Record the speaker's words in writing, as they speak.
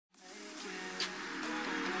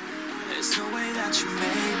There's no way that you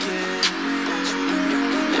make it,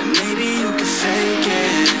 and maybe you can fake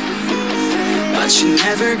it, but you're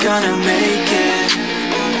never gonna make it.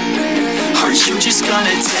 Aren't you just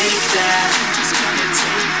gonna take that?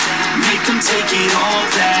 Make them take it all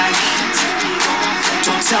back.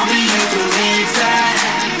 Don't tell me you believe that.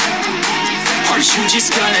 Aren't you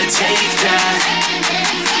just gonna take that?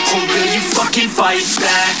 Or will you fucking fight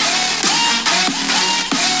back?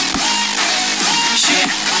 Yeah.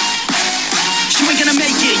 You ain't gonna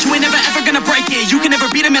make it, you ain't never ever gonna break it. You can never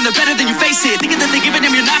beat them and they're better than you face it. Thinking that they give a damn,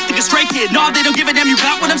 you're not thinking straight, kid. No, they don't give a damn, you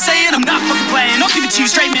got what I'm saying? I'm not fucking playing, I'll give it to you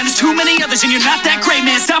straight, man. There's too many others and you're not that great,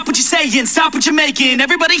 man. Stop what you're saying, stop what you're making.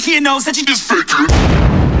 Everybody here knows that you just faking.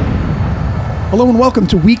 Hello and welcome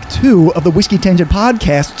to week 2 of the Whiskey Tangent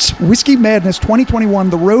Podcast's Whiskey Madness 2021,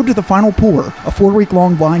 The Road to the Final Pour, a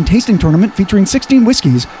 4-week-long blind tasting tournament featuring 16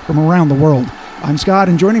 whiskeys from around the world. I'm Scott,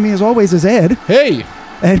 and joining me as always is Ed. Hey!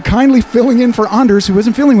 And kindly filling in for Anders, who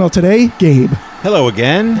isn't feeling well today, Gabe. Hello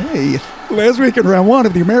again. Hey. Last week in round 1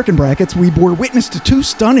 of the American brackets, we bore witness to 2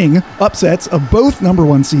 stunning upsets of both number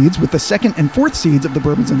 1 seeds, with the 2nd and 4th seeds of the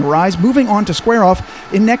Bourbons and the Ryes moving on to square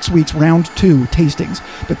off in next week's round 2 tastings.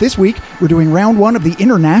 But this week, we're doing round 1 of the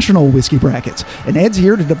international whiskey brackets, and Ed's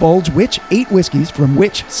here to divulge which 8 whiskeys from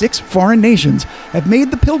which 6 foreign nations have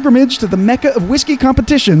made the pilgrimage to the mecca of whiskey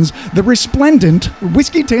competitions, the resplendent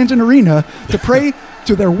Whiskey Tangent Arena, to pray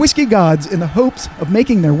to their whiskey gods in the hopes of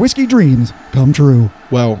making their whiskey dreams come true.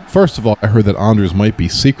 Well, first of all, I heard that Anders might be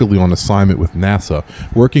secretly on assignment with NASA,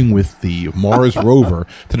 working with the Mars rover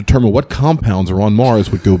to determine what compounds are on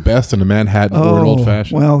Mars would go best in a Manhattan or an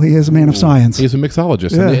old-fashioned. Well, he is a man of science. He's a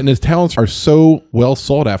mixologist, Yeah. and his talents are so well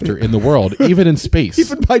sought after in the world, even in space.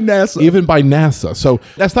 Even by NASA. Even by NASA. So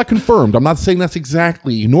that's not confirmed. I'm not saying that's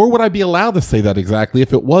exactly, nor would I be allowed to say that exactly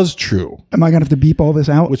if it was true. Am I going to have to beep all this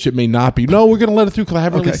out? Which it may not be. No, we're going to let it through because I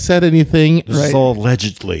haven't really said anything. This is all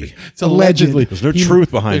allegedly. It's allegedly. There's no truth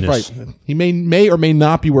behind this. Right. He may or may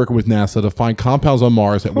not be working with NASA to find compounds on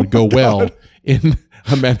Mars that would go well in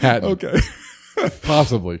a Manhattan. Okay.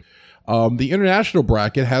 Possibly. The international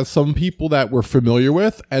bracket has some people that we're familiar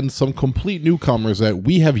with and some complete newcomers that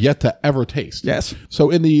we have yet to ever taste. Yes. So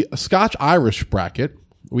in the Scotch-Irish bracket,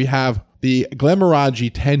 we have the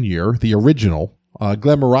Glenmorangie 10-year, the original.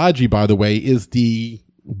 Glenmorangie, by the way, is the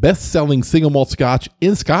best-selling single malt scotch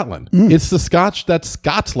in Scotland. It's the scotch that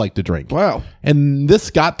Scots like to drink. Wow. And this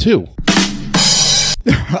Scot, too.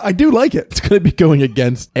 I do like it. It's going to be going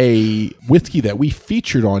against a whiskey that we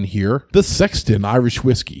featured on here, the Sexton Irish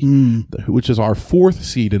Whiskey, which is our 4th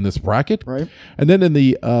seed in this bracket. Right. And then in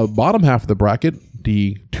the bottom half of the bracket,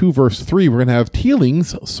 the 2 versus 3, we're going to have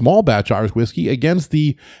Teeling's small batch Irish whiskey against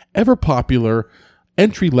the ever-popular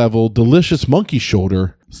entry-level delicious Monkey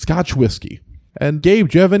Shoulder Scotch whiskey. And Gabe,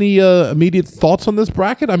 do you have any immediate thoughts on this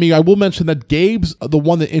bracket? I mean, I will mention that Gabe's the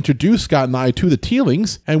one that introduced Scott and I to the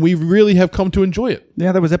Teelings, and we really have come to enjoy it.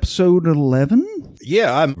 Yeah, that was episode 11.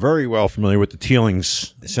 Yeah, I'm very well familiar with the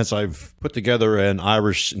Teelings since I've put together an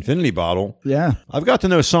Irish Infinity bottle. Yeah. I've got to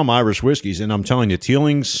know some Irish whiskeys, and I'm telling you,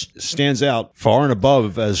 Teelings stands out far and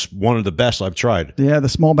above as one of the best I've tried. Yeah, the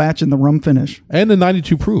small batch and the rum finish. And the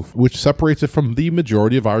 92 proof, which separates it from the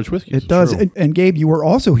majority of Irish whiskeys. It does. And Gabe, you were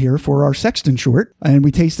also here for our Sexton short, and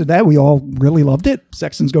we tasted that. We all really loved it.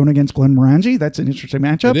 Sexton's going against Glenmorangie. That's an interesting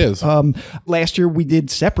matchup. It is. Last year we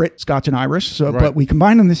did separate Scotch and Irish, Right. but we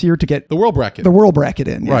combined them this year to get The world bracket. the world bracket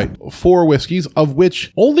in. Yeah. Right. 4 whiskeys, of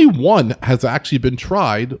which only one has actually been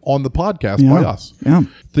tried on the podcast by us. Yeah.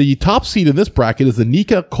 The top seed in this bracket is the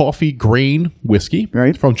Nikka Coffee Grain Whiskey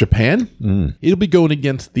Right. from Japan. It'll be going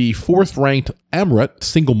against the 4th ranked Amrut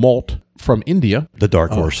Single Malt from India. The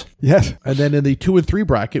Dark Horse. Yes. And then in the 2 and 3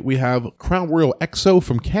 bracket, we have Crown Royal XO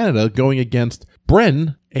from Canada going against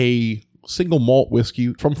Bren, a single malt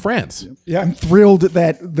whiskey from France. Yeah, I'm thrilled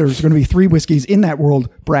that there's going to be 3 whiskeys in that world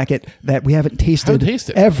bracket that we haven't tasted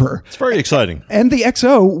ever. It's very exciting. And the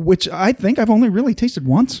XO, which I think I've only really tasted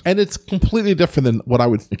once. And it's completely different than what I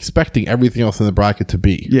was expecting everything else in the bracket to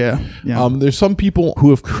be. Yeah. There's some people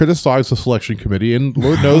who have criticized the selection committee, and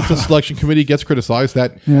Lord knows the selection committee gets criticized,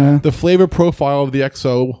 that the flavor profile of the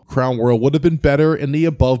XO Crown Royal would have been better in the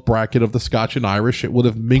above bracket of the Scotch and Irish. It would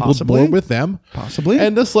have mingled more with them. Possibly.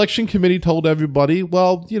 And the selection committee told everybody,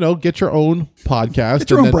 well, get your own podcast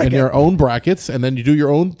bracket. and your own brackets, and then you do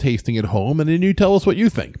your own tasting at home, and then you tell us what you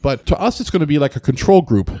think. But to us, it's going to be like a control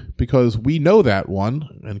group, because we know that one,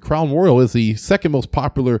 and Crown Royal is the 2nd most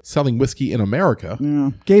popular selling whiskey in America.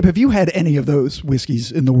 Yeah. Gabe, have you had any of those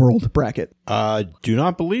whiskeys in the world bracket? I do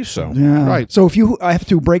not believe so. Yeah. Right. So if you have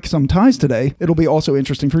to break some ties today, it'll be also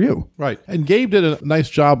interesting for you. Right. And Gabe did a nice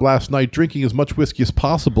job last night drinking as much whiskey as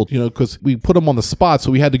possible, because we put him on the spot,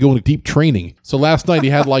 so we had to go into deep keep training. So last night he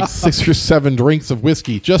had like 6 or 7 drinks of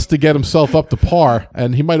whiskey just to get himself up to par,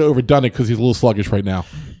 and he might have overdone it because he's a little sluggish right now.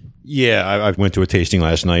 Yeah, I went to a tasting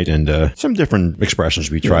last night, and some different expressions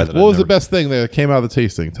we tried. That What was the best thing that came out of the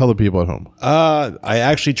tasting? Tell the people at home. I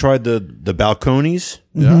actually tried the Balcones.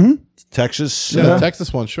 Yeah. Texas. Yeah, the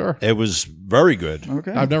Texas one, sure. It was very good.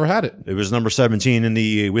 Okay. I've never had it. It was number 17 in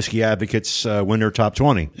the Whiskey Advocates Winter Top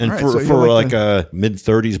 20. And All right, for, so you for like like a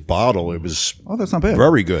mid-30s bottle, it was that's not bad.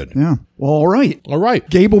 very good. Yeah. Well, all right. All right.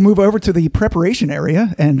 Gabe will move over to the preparation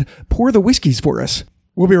area and pour the whiskeys for us.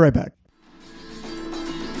 We'll be right back.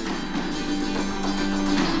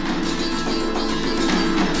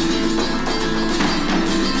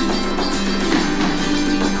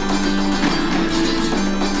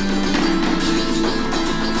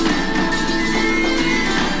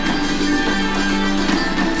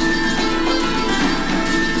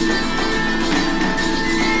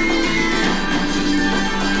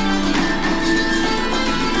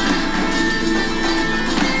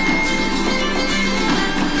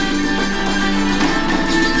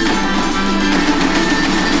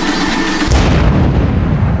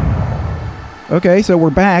 Okay, so we're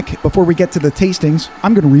back. Before we get to the tastings,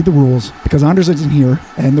 I'm going to read the rules because Anders isn't here,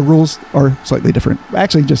 and the rules are slightly different.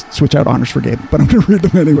 Actually, just switch out Anders for Gabe, but I'm going to read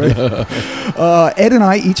them anyway. Ed and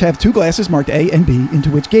I each have 2 glasses marked A and B, into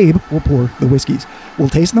which Gabe will pour the whiskeys. We'll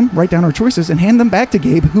taste them, write down our choices, and hand them back to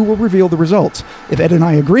Gabe, who will reveal the results. If Ed and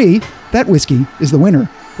I agree, that whiskey is the winner.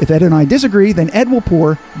 If Ed and I disagree, then Ed will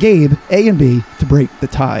pour Gabe A and B to break the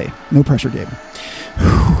tie. No pressure, Gabe.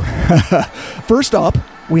 First up,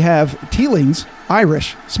 we have Teelings,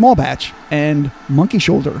 Irish, Small Batch, and Monkey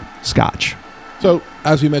Shoulder Scotch. So,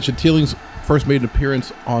 as we mentioned, Teelings first made an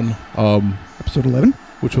appearance on, Episode 11.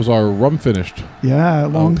 which was our rum finished. Yeah,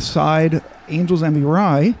 alongside Angel's Envy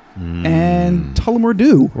Rye and Tullamore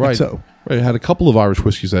Dew. Right. So, Right. Had a couple of Irish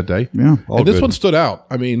whiskeys that day. yeah. And this good. one stood out.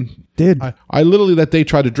 I mean, Did. I literally that day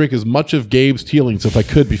tried to drink as much of Gabe's Teelings if I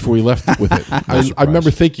could before he left with it. I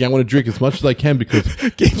remember thinking I want to drink as much as I can because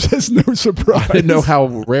Gabe says no surprise. I didn't know how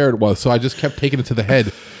rare it was, so I just kept taking it to the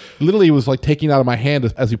head. Literally, it was like taking it out of my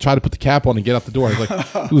hand as he tried to put the cap on and get out the door. I was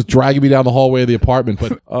like, he was dragging me down the hallway of the apartment.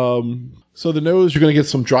 But so the nose, you're going to get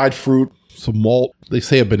some dried fruit, some malt. They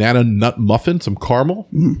say a banana nut muffin, some caramel.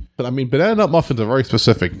 But I mean, banana nut muffin's a very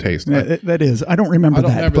specific taste. Yeah, that is. I don't remember I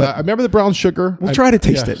don't that. remember but that. I remember the brown sugar. We'll try to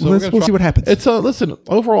taste it. so we're gonna We'll try- see what happens. It's listen,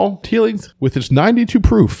 overall, Teelings with its 92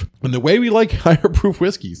 proof and the way we like higher proof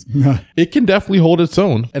whiskeys, it can definitely hold its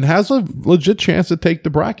own and has a legit chance to take the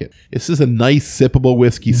bracket. This is a nice sippable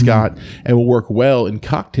whiskey, Scott, and will work well in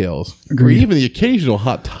cocktails or Agreed. even the occasional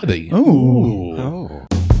hot toddy. Oh.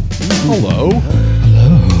 Hello.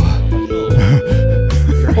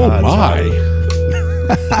 Oh my.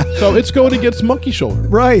 So it's going against Monkey Shoulder.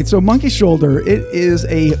 Right. So Monkey Shoulder, it is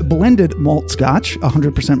a blended malt scotch,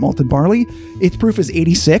 100% malted barley. Its proof is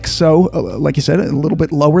 86. So, like you said, a little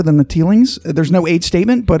bit lower than the Teelings. There's no age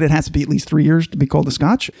statement, but it has to be at least 3 years to be called a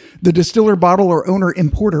scotch. The distiller, bottler, owner,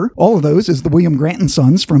 importer, all of those is the William Grant &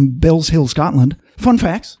 Sons from Bells Hill, Scotland. Fun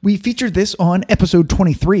facts. We featured this on episode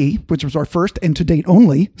 23, which was our first and to date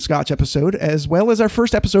only Scotch episode, as well as our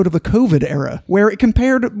first episode of the COVID era, where it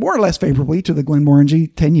compared more or less favorably to the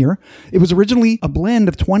Glenmorangie 10-year. It was originally a blend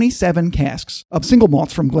of 27 casks of single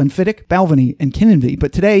malts from Glenfiddich, Balvenie, and Kininvie,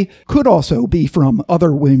 but today could also be from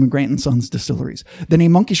other William Grant & Sons distilleries. The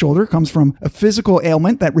name Monkey Shoulder comes from a physical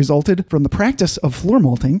ailment that resulted from the practice of floor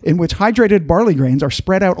malting, in which hydrated barley grains are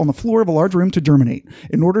spread out on the floor of a large room to germinate.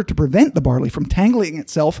 In order to prevent the barley from tangling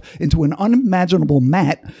itself into an unimaginable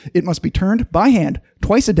mat, it must be turned by hand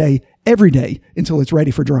twice a day, every day, until it's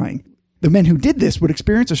ready for drying. The men who did this would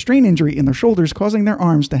experience a strain injury in their shoulders, causing their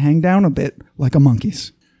arms to hang down a bit like a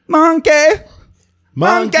monkey's. Monkey!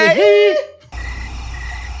 Monkey!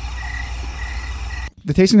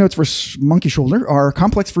 The tasting notes for Monkey Shoulder are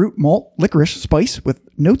complex fruit, malt, licorice, spice, with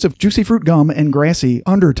notes of juicy fruit gum and grassy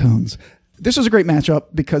undertones. This is a great matchup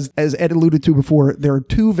because, as Ed alluded to before, there are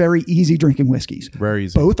 2 very easy drinking whiskeys. Very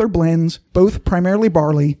easy. Both are blends, both primarily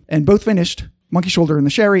barley, and both finished. Monkey Shoulder in the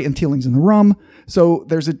sherry and Teelings in the rum. So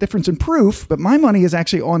there's a difference in proof, but my money is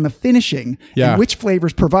actually on the finishing and which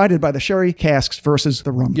flavors provided by the sherry casks versus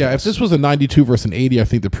the rum. Yeah, if this was a 92 versus an 80, I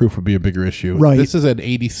think the proof would be a bigger issue. Right. This is an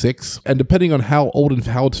 86, and depending on how old and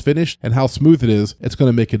how it's finished and how smooth it is, it's going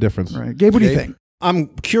to make a difference. Right. Gabe, what do you think? I'm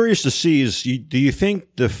curious to see do you think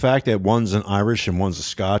the fact that one's an Irish and one's a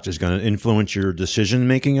Scotch is going to influence your decision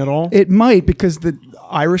making at all? It might, because the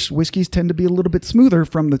Irish whiskeys tend to be a little bit smoother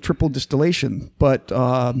from the triple distillation. But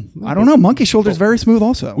I don't know. Monkey Shoulder is very smooth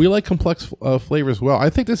also. We like complex flavors as well. I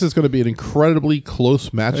think this is going to be an incredibly close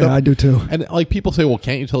matchup. Yeah, I do too. And like people say, well,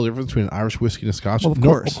 can't you tell the difference between an Irish whiskey and a Scotch? Well, of No,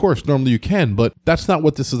 course. of course, normally you can, but that's not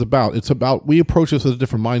what this is about. It's about, we approach this with a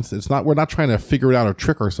different mindset. We're not trying to figure it out or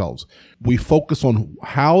trick ourselves. We focus on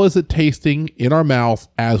how is it tasting in our mouth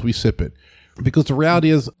as we sip it. Because the reality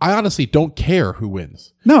is, I honestly don't care who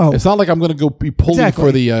wins. No. It's not like I'm going to go be pulling Exactly.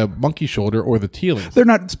 for the Monkey Shoulder or the Tealings. They're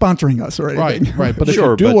not sponsoring us or anything. Right. But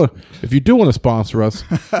Sure, if you do want to sponsor us,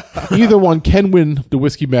 either one can win the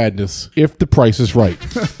Whiskey Madness if the price is right.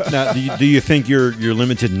 Now, do you think your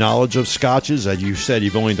limited knowledge of scotches, as you said,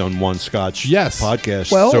 you've only done one Scotch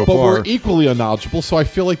podcast Well, so But far? we're equally unknowledgeable, so I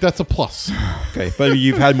feel like that's a plus. Okay, but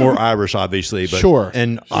you've had more Irish, obviously. But, Sure.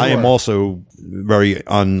 And I am also very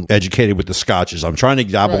uneducated with the Scotches. I'm trying to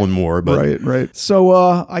dabble in more, but Right.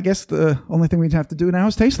 So I guess the only thing we'd have to do now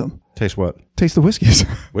is taste them. taste what? Taste the whiskeys.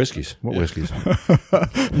 Whiskeys. What whiskeys?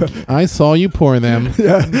 I saw you pour them.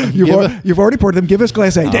 Yeah, you've already poured them. Give us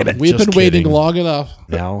glass A, David. We've Just been waiting kidding. long enough.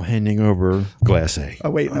 Now handing over glass A. Oh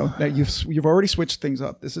wait, no, you've already switched things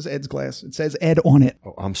up. This is Ed's glass. It says Ed on it.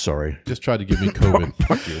 Oh, I'm sorry. Just tried to give me COVID.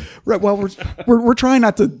 Fuck you. Right. Well, we're trying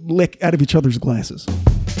not to lick out of each other's glasses.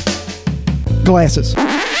 Glasses.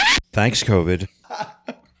 Thanks, COVID.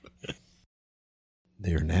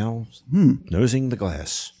 They are now nosing the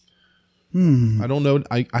glass. I don't know.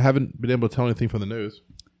 I haven't been able to tell anything from the nose.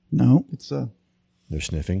 No, it's They're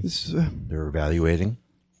sniffing. it's They're evaluating.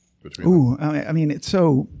 ooh. I mean, it's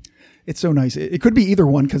so nice. It could be either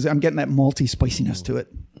one because I'm getting that malty spiciness to it.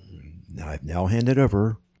 Now I've now handed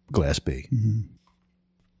over glass B.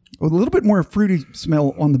 A little bit more fruity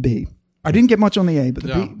smell on the B. I didn't get much on the A, but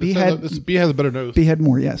the B had this B has a better nose. B had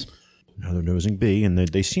more. Yes. Now they're nosing B, and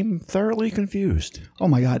they seem thoroughly confused. Oh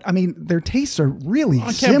my God. I mean, their tastes are really I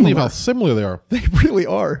can't similar. believe how similar they are. They really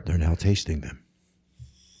are. They're now tasting them.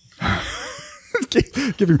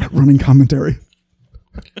 Give your running commentary.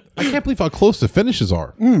 I can't believe how close the finishes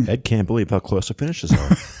are. Ed can't believe how close the finishes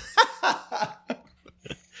are.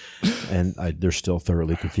 And they're still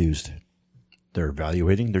thoroughly confused. They're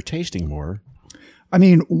evaluating. They're tasting more. I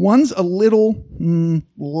mean, one's a little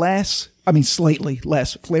less, slightly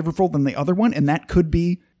less flavorful than the other one, and that could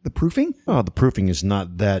be the proofing. Oh, the proofing is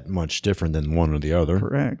not that much different than one or the other.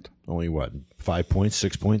 Correct. Only what, 5 points,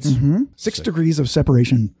 6 points? 6 degrees of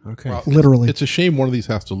separation. Okay. Literally. It's a shame one of these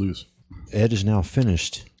has to lose. Ed is now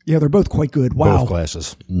finished Yeah, they're both quite good. Wow. both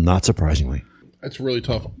glasses. Not surprisingly. It's really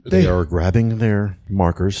tough. They are grabbing their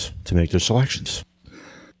markers to make their selections.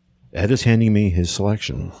 Ed is handing me his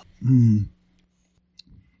selection.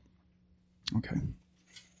 Okay.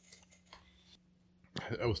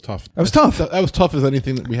 That was tough. That was tough. That was tough as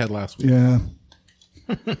anything that we had last week. Yeah.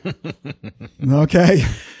 Okay.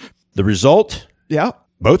 The result, Yeah.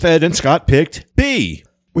 both Ed and Scott picked B.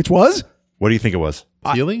 Which was? What do you think it was?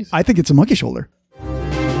 Feelings? I think it's a monkey shoulder.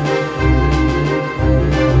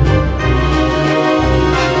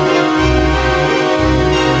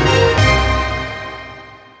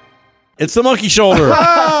 It's the monkey shoulder.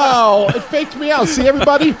 Wow! It faked me out. See,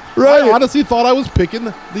 everybody? Right. I honestly thought I was picking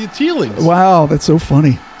the Tealings. Wow, that's so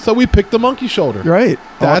funny. So we picked the Monkey Shoulder. Right.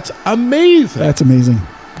 That's amazing. That's amazing.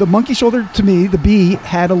 The monkey shoulder, to me, the B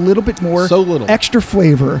had a little bit more So little. extra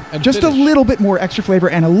flavor. And Just finish. a little bit more extra flavor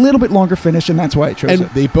and a little bit longer finish, and that's why I chose And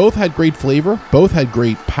it. they both had great flavor. Both had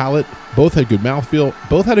great palate. Both had good mouthfeel.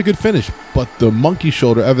 Both had a good finish. But the Monkey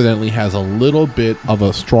Shoulder evidently has a little bit of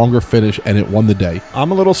a stronger finish, and it won the day. I'm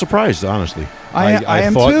a little surprised, honestly. I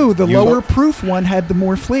am thought too. The you- lower proof one had the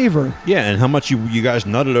more flavor. Yeah, and how much you guys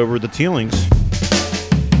nutted over the Tealings.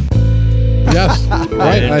 Yes.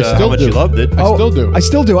 Right. And I how still much do. you loved it. I still do. I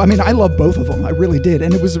still do. I mean, I love both of them. I really did.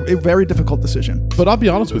 And it was a very difficult decision. But I'll be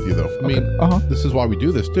honest with you, though. I mean, Uh-huh. this is why we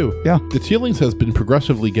do this, too. Yeah. The Tealings has been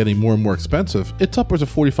progressively getting more and more expensive. It's upwards of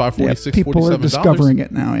 $45, Yeah, $46, people $47. are discovering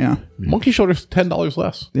it now, yeah. Monkey Shoulder's $10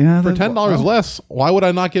 less. Yeah, For that- $10 well- less, why would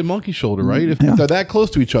I not get Monkey Shoulder, right? If Yeah. they're that close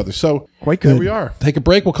to each other. So Quite there good. we are. Take a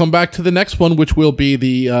break. We'll come back to the next one, which will be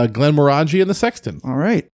the Glenmorangie and the Sexton. All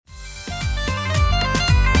right.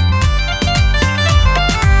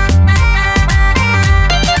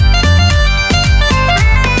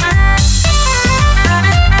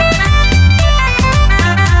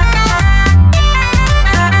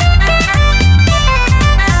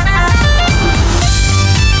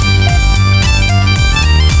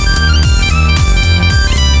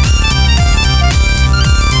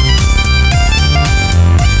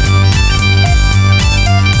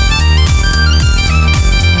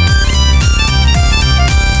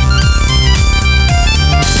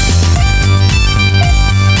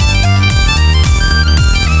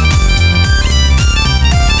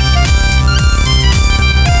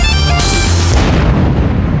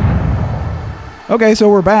 Okay, so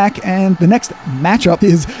we're back, and the next matchup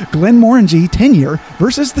is Glenmorangie 10-year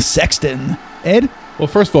versus the Sexton. Ed? Well,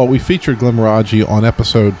 first of all, we featured Glenmorangie on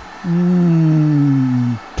episode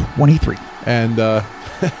 23. And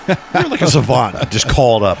You're like a savant. Just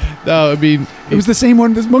call it up. no, I mean, It was the same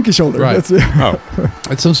one as Monkey Shoulder. Right. That's it.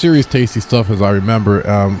 it's some serious tasty stuff, as I remember.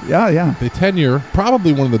 Yeah. The 10-year,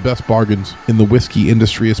 probably one of the best bargains in the whiskey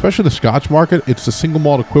industry, especially the Scotch market. It's the single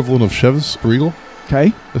malt equivalent of Chivas Regal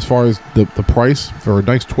Okay. as far as the price for a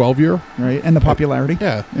nice 12-year. Right. And the popularity.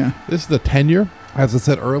 Yeah. Yeah. This is the 10-year. As I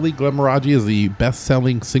said early, Glenmorangie is the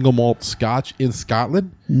best-selling single malt Scotch in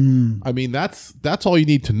Scotland. I mean, that's all you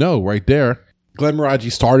need to know right there.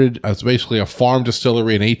 Glenmorangie started as basically a farm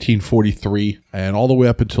distillery in 1843, and all the way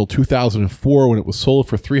up until 2004, when it was sold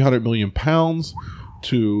for 300 million pounds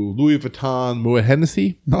to Louis Vuitton Moet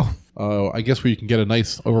Hennessy. Oh. I guess where you can get a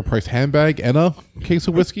nice overpriced handbag and a case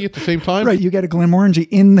of whiskey at the same time. Right. You get a Glenmorangie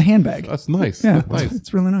in the handbag. That's nice. Yeah. That's nice.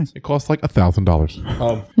 It's really nice. It costs like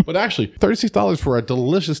 $1,000. But actually, $36 for a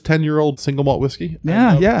delicious 10-year-old single malt whiskey.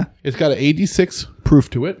 Yeah, And, yeah. It's got an 86 proof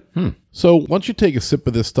to it. So once you take a sip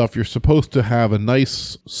of this stuff, you're supposed to have a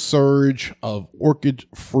nice surge of orchid,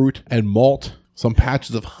 fruit, and malt. Some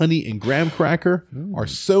patches of honey and graham cracker are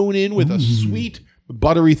sewn in with a sweet,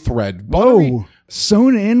 buttery thread. Whoa.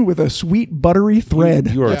 Sewn in with a sweet, buttery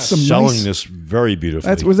thread. You are That's some selling nice- this very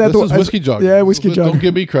beautifully. Was that This is Whiskey Jug. Yeah, Whiskey Jug. Don't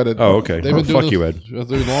give me credit. Oh, okay. They've Well, been doing fuck you,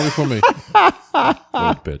 this long before me.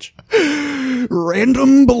 Little bitch.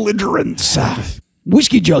 Random belligerence.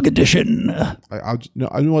 Whiskey Jug edition. I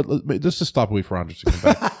know what? Let's just stop and wait for Andres to come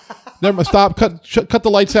back. Never mind. Stop. Cut the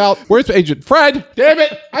lights out. Where's the agent? Fred! Damn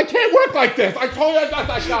it! I can't work like this. I told you I got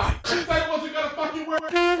that shot. I said it wasn't gonna fucking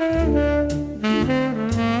work.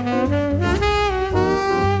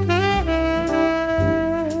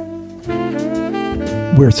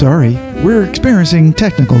 We're sorry. We're experiencing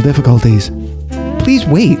technical difficulties. Please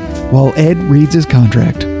wait while Ed reads his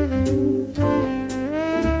contract.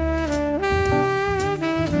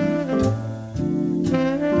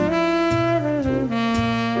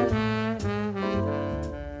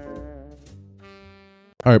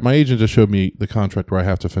 All right, my agent just showed me the contract where I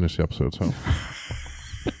have to finish the episode. So,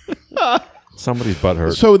 Somebody's butt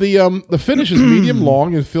hurt. so the finish is medium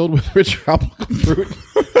long and filled with rich tropical fruit.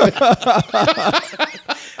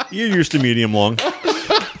 You're used to medium long.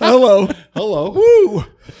 Hello. Hello. Woo.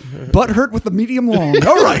 Butt hurt with the medium long.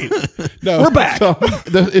 All right. No, We're back. So,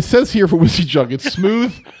 it says here for Whiskey Jug, it's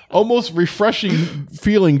smooth, almost refreshing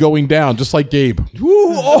feeling going down, just like Gabe.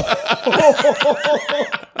 Woo. Oh.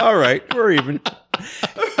 All right, we're even.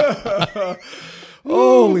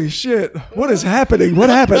 Holy shit. What is happening? What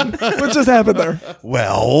happened? What just happened there?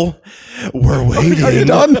 Well, we're waiting. Are you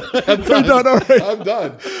done? We're done. All right. I'm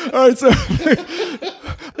done. All right. So,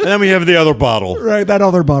 And then we have the other bottle. right, that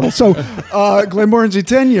other bottle. So, Glenmorangie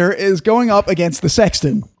 10-year is going up against the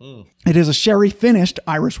Sexton. It is a sherry finished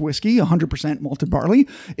Irish whiskey, 100% malted barley.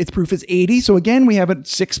 Its proof is 80. So again, we have a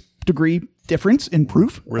 6-degree difference in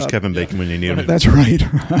proof. Where's Kevin Bacon when you need him? That's right.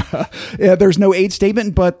 Yeah, there's no age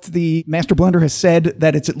statement, but the master blender has said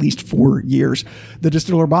that it's at least 4 years. The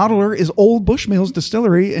distiller bottler is Old Bushmills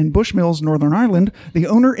Distillery in Bushmills, Northern Ireland. The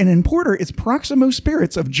owner and importer is Proximo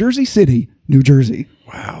Spirits of Jersey City, New Jersey.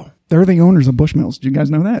 Wow. They're the owners of Bushmills. Do you guys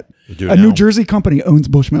know that? do A now. New Jersey company owns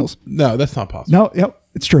Bushmills. No, that's not possible. No, yep,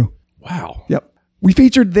 it's true. Wow. Yep. We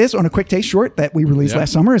featured this on a quick taste short that we released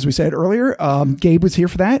last summer, as we said earlier. Gabe was here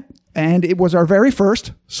for that. And it was our very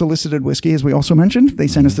first solicited whiskey, as we also mentioned. They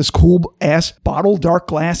sent us this cool ass bottle, dark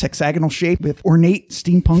glass, hexagonal shape with ornate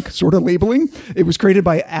steampunk sort of labeling. It was created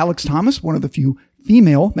by Alex Thomas, one of the few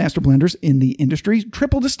female master blenders in the industry,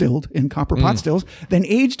 triple distilled in copper pot stills, then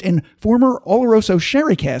aged in former Oloroso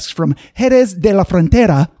sherry casks from Jerez de la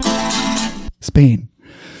Frontera, Spain.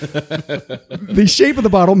 The shape of the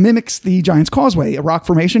bottle mimics the Giant's Causeway, a rock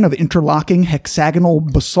formation of interlocking hexagonal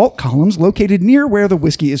basalt columns located near where the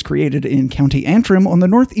whiskey is created in County Antrim on the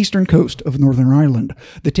northeastern coast of Northern Ireland.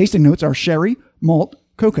 The tasting notes are sherry, malt,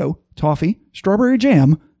 cocoa, toffee, strawberry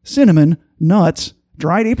jam, cinnamon, nuts,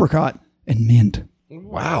 dried apricot, and mint.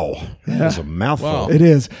 Wow. That's a mouthful. Wow. It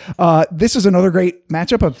is. This is another great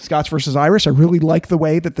matchup of Scotch versus Irish. I really like the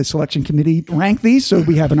way that the selection committee ranked these. So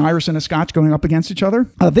we have an Irish and a Scotch going up against each other.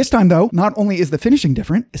 This time, though, not only is the finishing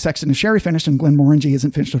different, Sexton is sherry finished and Glenmorangie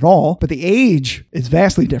isn't finished at all, but the age is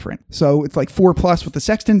vastly different. So it's like 4+ with the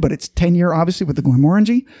Sexton, but it's 10-year, obviously, with the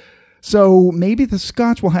Glenmorangie. So maybe the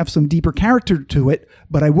Scotch will have some deeper character to it,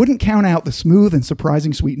 but I wouldn't count out the smooth and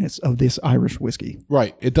surprising sweetness of this Irish whiskey.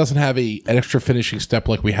 Right. It doesn't have an extra finishing step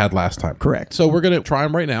like we had last time. Correct. So we're going to try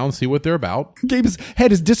them right now and see what they're about. Gabe's head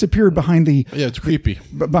has disappeared behind the Yeah, it's creepy.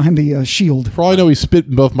 shield. For all I know, he's spit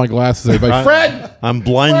in both my glasses. Everybody, Fred! I'm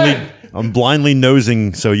blindly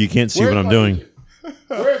nosing, so you can't see what I'm doing.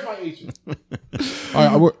 Where's my agent?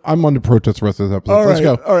 All right, I'm on the protest the rest of this episode. All Let's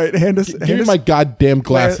right, go. all right. Hand us. Give me my goddamn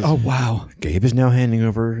glasses. Oh wow. Gabe is now handing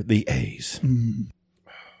over the A's.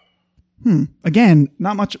 Again,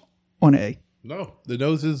 not much on A. No, the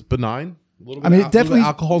nose is benign. A little bit, I mean, it little bit definitely-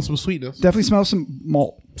 alcohol and some sweetness. Definitely smells some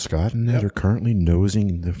malt. Scott and Ed are currently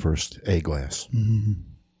nosing the first A glass. I'm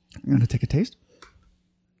gonna take a taste.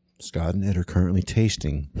 Scott and Ed are currently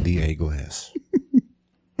tasting the A glass.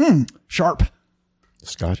 Sharp.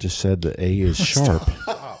 Scott just said the A is sharp.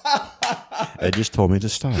 Ed just told me to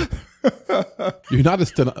stop. You're not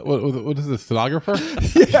a what is this, stenographer?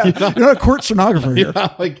 You're not a court stenographer here.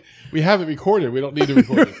 Like, we have it recorded. We don't need to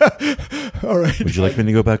record it. All right. Would you like me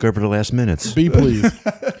to go back over the last minutes? Be please.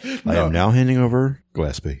 I am now handing over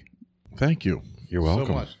glass B. Thank you. You're So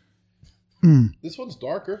welcome. much. This one's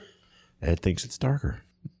darker. Ed thinks it's darker.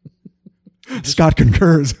 Scott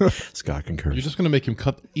concurs. Scott concurs. You're just going to make him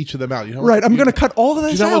cut each of them out. You know, Right. I'm going to cut all of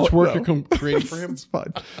this Do you know how out. much work No. you're creating for him? It's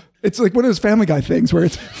fine. It's like one of those Family Guy things where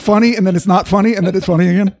it's funny and then it's not funny and then it's funny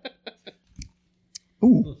again.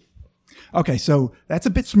 Ooh. Okay, so that's a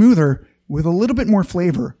bit smoother with a little bit more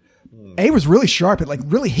flavor. A was really sharp. It like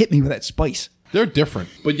really hit me with that spice. They're different,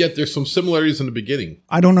 but yet there's some similarities in the beginning.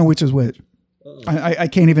 I don't know which is which. I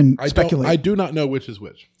can't even I speculate. do not know which is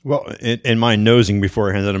which. Well, in my nosing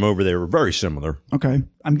before I handed them over, they were very similar. Okay.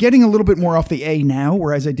 I'm getting a little bit more off the A now,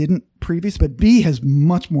 whereas I didn't previous, but B has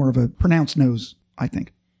much more of a pronounced nose, I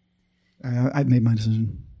think. I've made my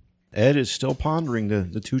decision. Ed is still pondering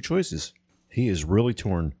the two choices. He is really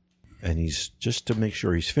torn. And he's just to make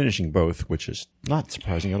sure he's finishing both, which is not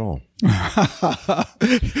surprising at all.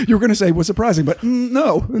 You were going to say was surprising, but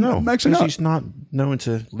no, actually not. He's not known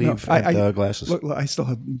to leave glasses. Look, I still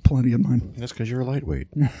have plenty of mine. That's because you're a lightweight.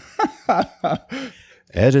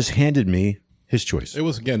 Ed has handed me his choice. It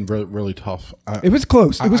was, again, really, really tough. It was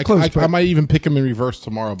close. It was close. I might even pick him in reverse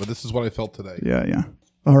tomorrow, but this is what I felt today. Yeah.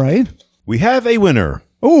 All right. We have a winner.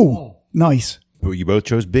 Oh, nice. You both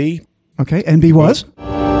chose B. Okay, and B was?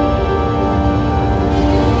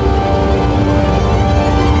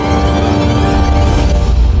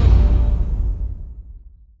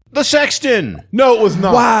 The Sexton. No, it was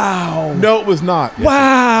not. Wow. No, it was not.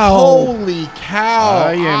 Wow. Holy cow.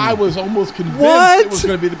 I am- I was almost convinced What? it was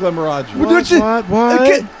going to be the Glenmorangie.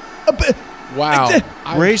 What? Okay. Wow.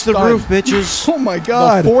 I'm Raise the stunned. roof, bitches. Oh my The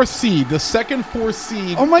God. fourth seed, the second fourth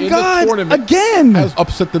seed Oh my in God. the tournament Again. has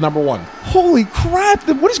upset the number one. Holy crap.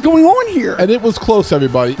 What is going on here? And it was close,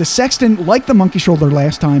 everybody. The Sexton, like the Monkey Shoulder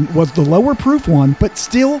last time, was the lower proof one, but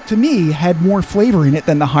still, to me, had more flavor in it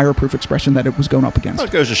than the higher proof expression that it was going up against. Well,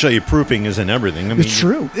 it goes to show you proofing isn't everything. I mean, It's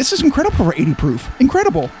true. This is incredible for 80 proof.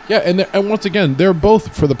 Incredible. Yeah, and once again, they're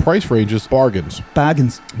both, for the price ranges, bargains.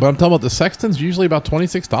 Baggins. But I'm talking about the Sexton's usually about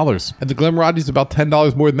 $26. And the Glenmorangie's about $10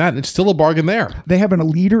 more than that, and it's still a bargain there. They have a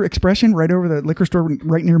liter expression right over the liquor store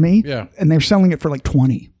right near me. Yeah. And they're selling it for like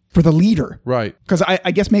 20 for the liter. Right. Because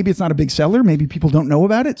I guess maybe it's not a big seller. Maybe people don't know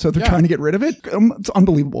about it, so they're Yeah. trying to get rid of it. It's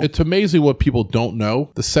unbelievable. It's amazing what people don't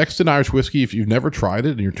know. The Sexton Irish Whiskey, if you've never tried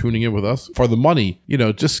it and you're tuning in with us, for the money,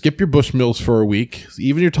 just skip your Bushmills for a week,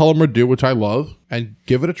 even your Tullamore Dew, which I love, and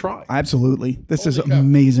give it a try. Absolutely. This is Holy cow.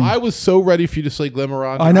 amazing. I was so ready for you to say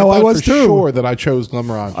Glenmorangie. I know, I thought was for too. sure that I chose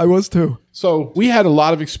Glenmorangie. I was too. So we had a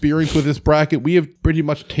lot of experience with this bracket. We have pretty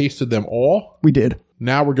much tasted them all. We did.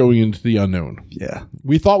 Now we're going into the unknown. Yeah.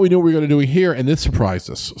 We thought we knew what we were going to do here, and this surprised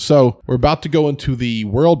us. So we're about to go into the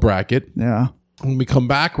world bracket. Yeah. When we come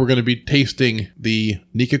back, we're going to be tasting the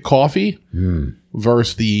Nika Coffee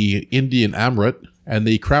versus the Indian Amrit, and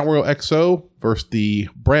the Crown Royal XO versus the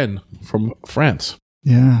Bren from France.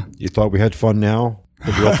 Yeah. you thought we had fun now?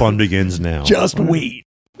 The real fun begins now. Just wait.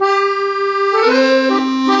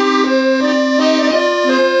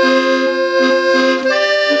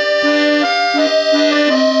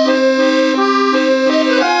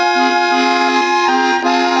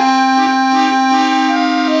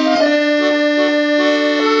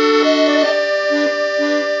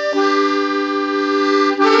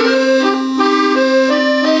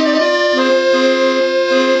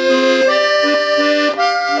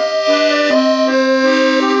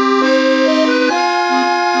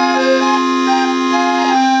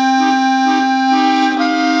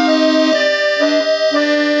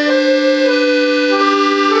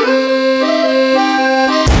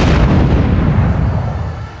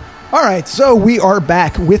 right, so we are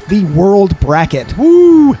back with the world bracket.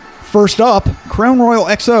 Woo! First up, Crown Royal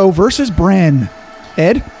XO versus Bren.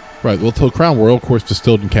 Ed? Right. Well, so Crown Royal, of course,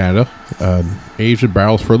 distilled in Canada, aged in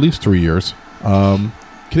barrels for at least 3 years.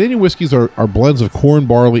 Canadian whiskeys are blends of corn,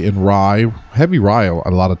 barley, and rye, heavy rye a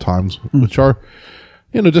lot of times, which are,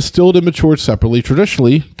 distilled and matured separately.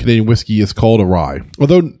 Traditionally, Canadian whiskey is called a rye,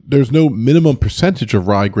 although there's no minimum percentage of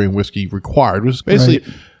rye grain whiskey required. Which basically,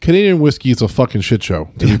 Canadian whiskey is a fucking shit show,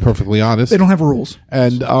 to be perfectly honest. They don't have rules.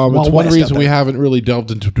 And it's one reason we haven't really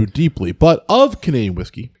delved into too deeply. But of Canadian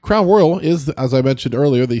whiskey, Crown Royal is, as I mentioned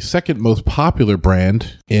earlier, the second most popular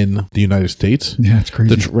brand in the United States. Yeah, it's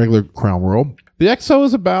crazy. The regular Crown Royal. The XO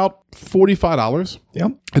is about $45.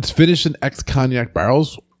 Yep. It's finished in ex-cognac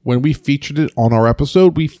barrels. When we featured it on our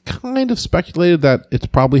episode, we kind of speculated that it's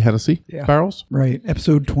probably Hennessy barrels. Right.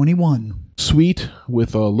 Episode 21. Sweet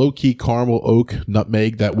with a low-key caramel, oak,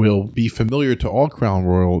 nutmeg that will be familiar to all Crown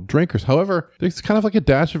Royal drinkers. However, there's kind of like a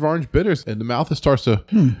dash of orange bitters in the mouth. It starts to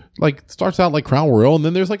starts out like Crown Royal, and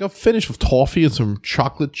then there's like a finish of toffee and some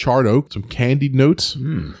chocolate charred oak, some candied notes.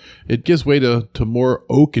 It gives way to more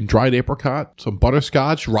oak and dried apricot, some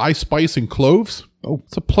butterscotch, rye spice, and cloves. Oh,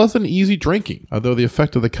 it's a pleasant, easy drinking, although the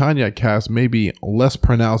effect of the cognac cask may be less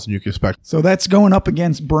pronounced than you can expect. So that's going up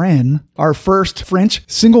against Bren, our first French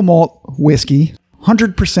single malt whiskey,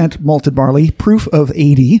 100% malted barley, proof of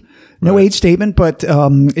 80. No age statement, but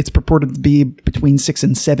it's purported to be between 6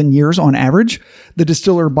 and 7 years on average. The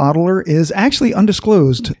distiller bottler is actually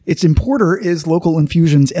undisclosed. Its importer is Local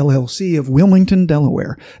Infusions LLC of Wilmington,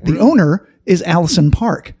 Delaware. The owner is Allison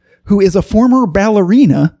Park, who is a former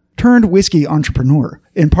ballerina turned whiskey entrepreneur.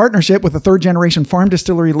 In partnership with a third-generation farm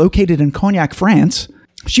distillery located in Cognac, France,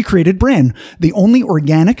 she created Bren, the only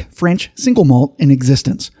organic French single malt in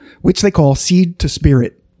existence, which they call seed to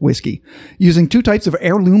spirit whiskey. Using 2 types of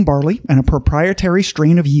heirloom barley and a proprietary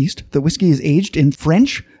strain of yeast, the whiskey is aged in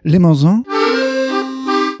French Limousin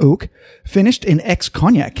oak, finished in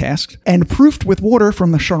ex-cognac casks, and proofed with water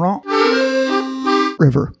from the Charente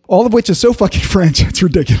River. All of which is so fucking French, it's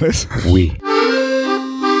ridiculous. Oui.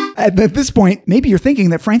 At this point, maybe you're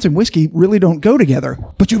thinking that France and whiskey really don't go together,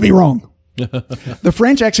 but you'd be wrong. The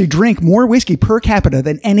French actually drink more whiskey per capita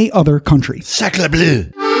than any other country. Sacre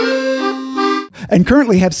bleu. And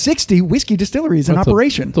currently have 60 whiskey distilleries in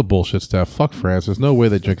operation. It's a bullshit stuff. Fuck France. There's no way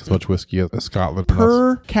they drink as much whiskey as Scotland.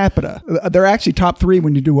 Per capita. They're actually top 3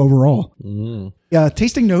 when you do overall.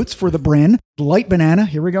 Tasting notes for the Bren. Light banana.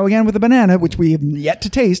 Here we go again with the banana, which we have yet to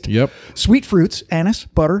taste. Yep. Sweet fruits, anise,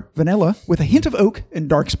 butter, vanilla, with a hint of oak and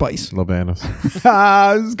dark spice. Love anise.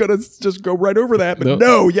 I was going to just go right over that, but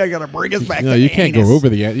no, you got to bring us back to you can't anise. go over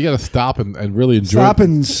the anise. You got to stop and really enjoy Stop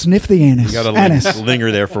and sniff the anise. You got Anise. to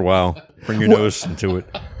linger there for a while. Bring your nose into it.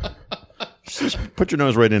 Just put your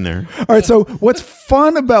nose right in there. All right, so what's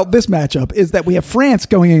fun about this matchup is that we have France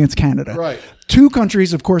going against Canada. Right. 2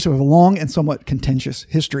 countries, of course, who have a long and somewhat contentious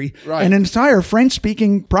history. Right. And an entire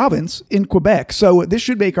French-speaking province in Quebec. So this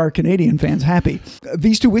should make our Canadian fans happy.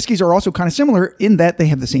 These 2 whiskeys are also kind of similar in that they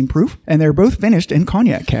have the same proof, and they're both finished in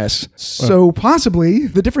cognac casks. So possibly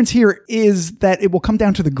the difference here is that it will come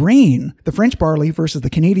down to the grain, the French barley versus the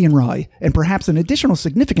Canadian rye. And perhaps an additional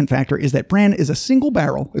significant factor is that Bren is a single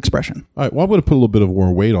barrel expression. All right, well, I'm going to put a little bit of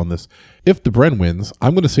more weight on this. If the Bren wins,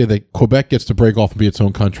 I'm going to say that Quebec gets to break off and be its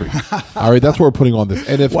own country. All right, that's what we're putting on this.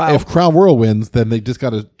 And if Crown Royal wins, then they just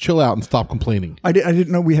got to chill out and stop complaining. I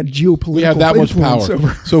didn't know we had geopolitical We have that much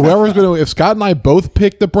power. So whoever's going to, if Scott and I both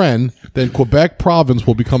pick the Bren, then Quebec province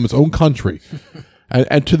will become its own country.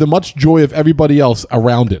 And to the much joy of everybody else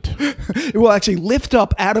around it. It will actually lift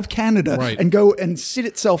up out of Canada and go and sit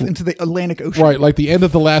itself into the Atlantic Ocean. Right, like the end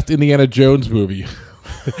of the last Indiana Jones movie.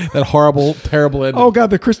 That horrible, terrible ending. Oh,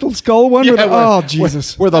 God, the Crystal Skull one? Yeah,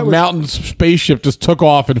 Jesus. Where the mountain spaceship just took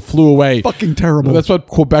off and flew away. Fucking terrible. That's what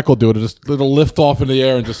Quebec will do. It'll lift off in the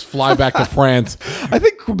air and just fly back to France. I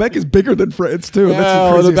think Quebec is bigger than France, too.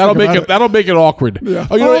 That'll make it awkward. Yeah.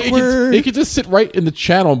 Oh, you know, Awkward. it could just sit right in the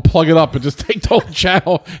channel and plug it up and just take the whole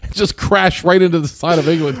channel and just crash right into the side of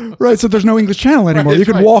England. Right, so there's no English Channel anymore. Right, you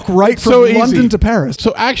can right. walk right from So London easy. to Paris.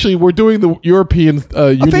 So actually, we're doing the European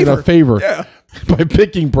Union a favor. Yeah. By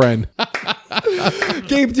picking Bren.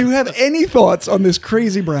 Gabe, do you have any thoughts on this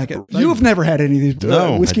crazy bracket? You've never had any of these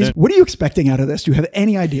No, I whiskeys. didn't. What are you expecting out of this? Do you have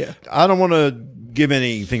any idea? I don't want to give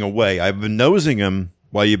anything away. I've been nosing them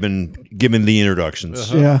while you've been giving the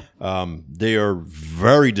introductions. Yeah. They are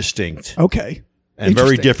very distinct Okay. and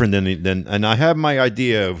very Interesting. different than. And I have my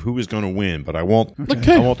idea of who is going to win, but I won't.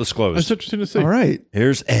 Okay. I won't disclose. That's interesting to see. All right.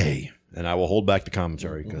 Here's A, and I will hold back the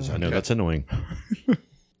commentary because I know that's annoying.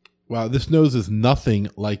 Wow, this nose is nothing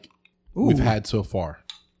like we've had so far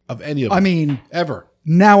of any of them. I mean, ever.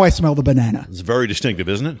 Now I smell the banana. It's very distinctive,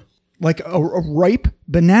 isn't it? Like a ripe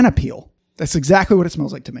banana peel. That's exactly what it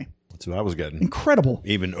smells like to me. That's what I was getting. Incredible.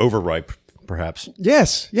 Even overripe, perhaps.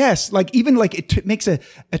 Yes. Like even like it makes a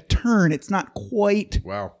turn. It's not quite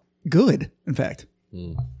Wow. good, in fact.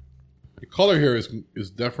 The color here is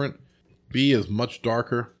different. B is much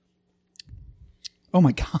darker. Oh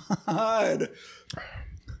my God.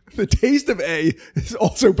 The taste of A is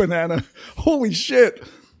also banana. Holy shit.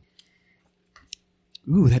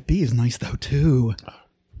 Ooh, that B is nice though too.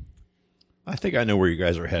 I think I know where you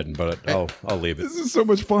guys are heading, but I'll leave it. This is so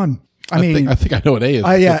much fun. I think I know what A is.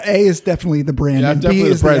 Yeah, A is definitely the brand. Yeah, and definitely B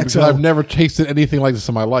the is brand the because XO. I've never tasted anything like this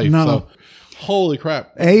in my life. No. So, holy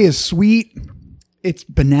crap. A is sweet. It's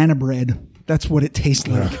banana bread. That's what it tastes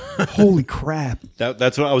like. Holy crap.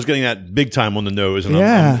 That's what I was getting at big time on the nose, and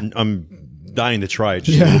Yeah. I'm dying to try it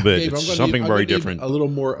just a little bit. Dave, It's I'm something gonna very need different. A little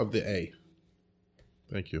more of the A.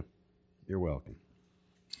 Thank you. You're welcome.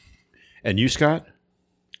 And you, Scott?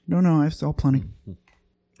 No, I have still plenty.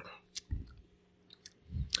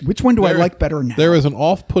 Which one do I like better now? There is an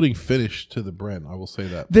off-putting finish to the brand. I will say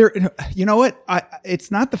that. There, you know what? It's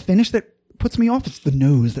not the finish that puts me off. It's the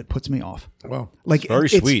nose that puts me off. Wow. Like Very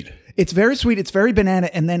sweet. It's very sweet. It's very banana,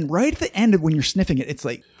 and then right at the end, when you're sniffing it, it's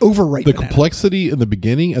like overripe. The banana. complexity in the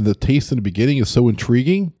beginning and the taste in the beginning is so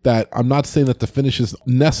intriguing that I'm not saying that the finish is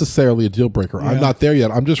necessarily a deal breaker. I'm not there yet.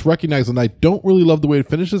 I'm just recognizing I don't really love the way it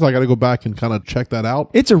finishes. I got to go back and kind of check that out.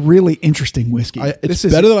 It's a really interesting whiskey. It's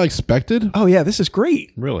better than I expected. Oh yeah, this is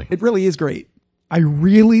great. Really? It really is great. I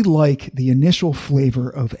really like the initial flavor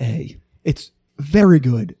of A. It's very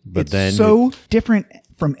good. But it's then so different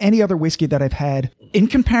from any other whiskey that I've had. In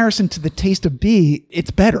comparison to the taste of B,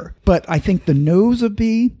 it's better. But I think the nose of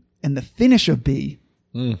B and the finish of B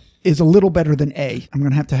is a little better than A. I'm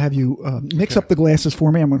going to have you mix up the glasses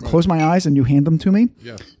for me. I'm going to close my eyes and you hand them to me.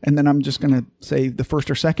 Yes. And then I'm just going to say the first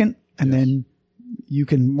or second. And then you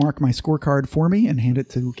can mark my scorecard for me and hand it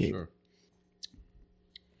to Gabe. Sure.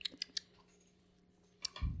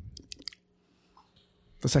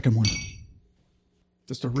 The second one.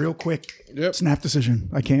 Just a real quick Yep. snap decision.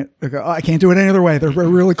 I can't do it any other way. They're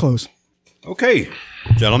really close. Okay,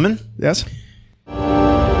 gentlemen. Yes?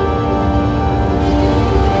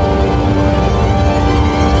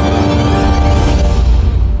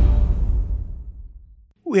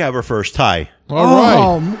 We have our first tie. All right.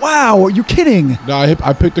 Oh, wow. Are you kidding? No,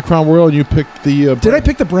 I picked the Crown Royal and you picked the... Did I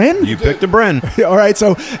pick the brand? You picked the Bren. All right,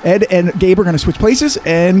 so Ed and Gabe are going to switch places,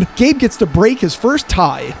 and Gabe gets to break his first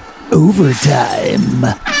tie. Overtime.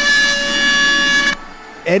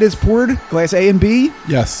 Ed has poured glass A and B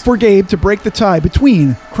Yes. for Gabe to break the tie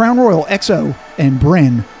between Crown Royal XO and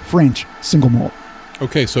Bren French Single Malt.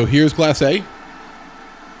 Okay, so here's glass A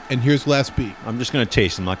and here's glass B. I'm just going to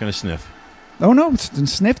taste. I'm not going to sniff. Oh, no,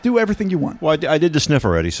 sniff, do everything you want. Well, I did the sniff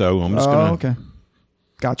already, so I'm just going to... Okay.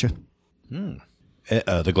 Gotcha.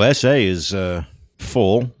 the glass A is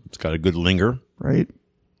full. It's got a good linger. Right?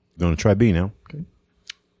 Going to try B now. Okay.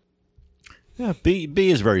 Yeah, B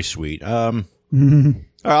is very sweet. All right,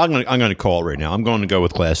 I'm going to call it right now. I'm going to go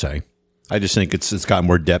with glass A. I just think it's got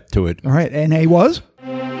more depth to it. All right, and A was?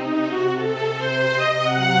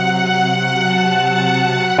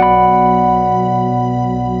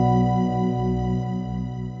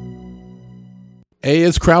 A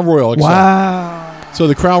is Crown Royal. XO. Wow. So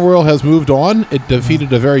the Crown Royal has moved on. It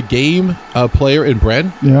defeated a very game player in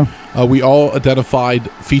Bren. Yeah. We all identified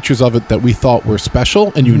features of it that we thought were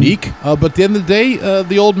special and unique. But at the end of the day,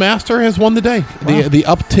 the old master has won the day. Wow. The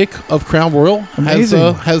uptick of Crown Royal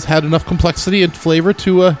has had enough complexity and flavor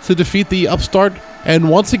to defeat the upstart.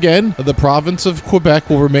 And once again, the province of Quebec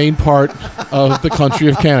will remain part of the country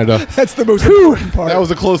of Canada. That's the most important part. That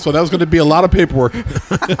was a close one. That was going to be a lot of paperwork.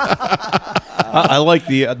 I like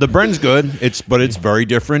the Bren's good. It's very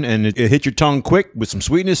different, and it hit your tongue quick with some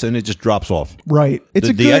sweetness, and it just drops off. Right. It's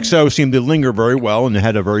The XO seemed to linger very well, and it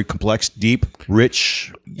had a very complex, deep,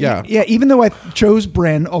 rich. Yeah. Yeah, even though I chose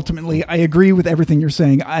Bren, ultimately, I agree with everything you're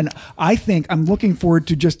saying. And I think I'm looking forward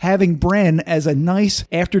to just having Bren as a nice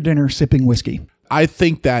after-dinner sipping whiskey. I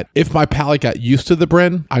think that if my palate got used to the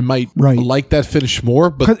Bren, I might like that finish more.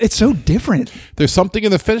 But Because it's so different. there's something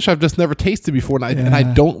in the finish I've just never tasted before, and I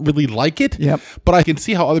don't really like it. Yep. But I can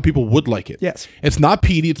see how other people would like it. Yes. It's not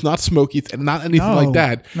peaty. It's not smoky. It's not anything No, like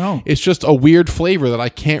that. no. It's just a weird flavor that I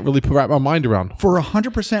can't really wrap my mind around. For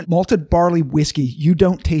 100% malted barley whiskey, you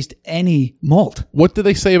don't taste any malt. What did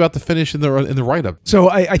they say about the finish in the write-up? So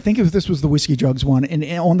I think if this was the Whiskey Jugs one, and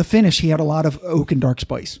on the finish, he had a lot of oak and dark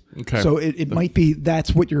spice. Okay. So it might be maybe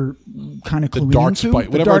that's what you're kind of The cluing dark into. spice,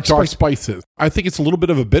 The whatever dark spice is. I think it's a little bit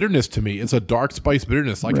of a bitterness to me. It's a dark spice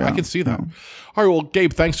bitterness. Like I can see that. All right, well,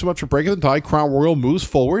 Gabe, thanks so much for breaking the tie. Crown Royal moves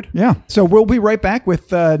forward. Yeah. So we'll be right back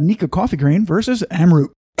with Nika Coffee Grain versus Amroot.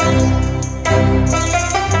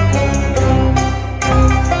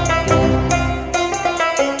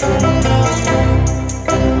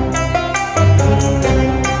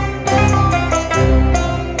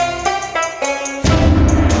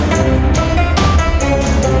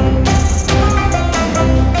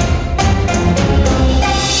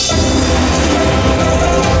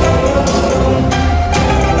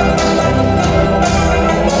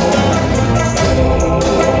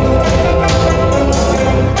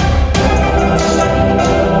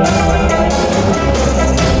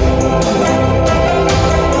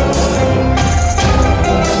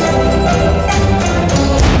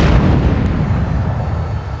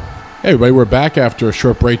 Hey, everybody, we're back after a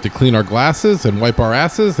short break to clean our glasses and wipe our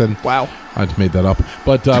asses. And Wow. I just made that up.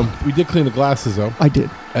 But we did clean the glasses, though. I did.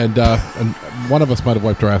 And one of us might have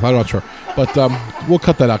wiped our ass. I'm not sure. But we'll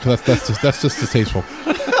cut that out because that's just distasteful.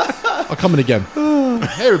 I'll come in again.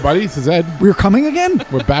 Hey, everybody, this is Ed. We're coming again?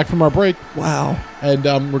 We're back from our break. Wow. And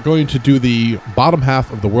we're going to do the bottom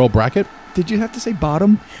half of the world bracket. Did you have to say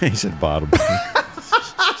bottom? He said bottom.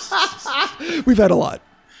 We've had a lot.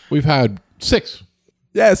 We've had 6.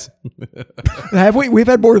 Yes. Have we? We've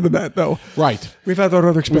had more than that, though. Right. We've had other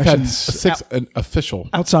We've had expressions 6 official.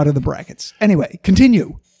 outside of the brackets. Anyway,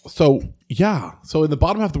 continue. So, yeah. So, in the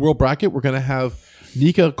bottom half of the world bracket, we're going to have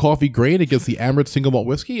Nika Coffee Grain against the Amrit Single Malt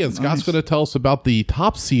Whiskey. And Scott's going to tell us about the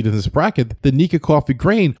top seed in this bracket, the Nika Coffee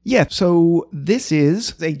Grain. Yeah, so this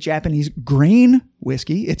is a Japanese grain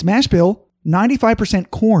whiskey. It's mash bill, 95%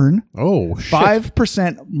 corn, Oh, shit.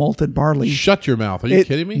 5% malted barley. Shut your mouth. Are you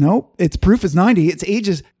kidding me? No, its proof is 90. Its age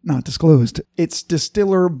is not disclosed. Its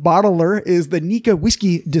distiller bottler is the Nika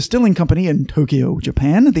Whiskey Distilling Company in Tokyo,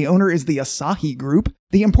 Japan. The owner is the Asahi Group.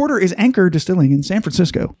 The importer is Anchor Distilling in San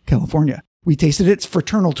Francisco, California. We tasted its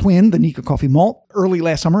fraternal twin, the Nika Coffee Malt, early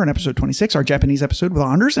last summer in episode 26, our Japanese episode with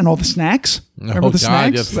Anders and all the snacks. Remember the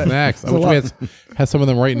snacks? Yes, snacks. I wish we had some of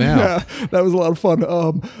them right now. Yeah, that was a lot of fun.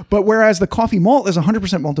 But whereas the coffee malt is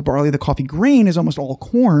 100% malted barley, the coffee grain is almost all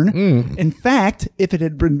corn. In fact, if it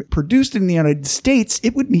had been produced in the United States,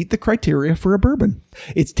 it would meet the criteria for a bourbon.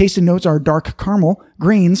 Its tasted notes are dark caramel,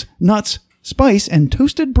 grains, nuts, spice, and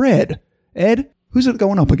toasted bread. Ed, who's it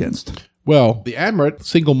going up against? Well, the Amrit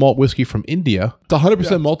Single Malt Whiskey from India. It's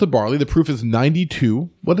 100% malted barley. The proof is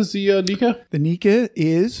 92. What is the Nika? The Nika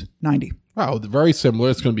is 90. Wow, very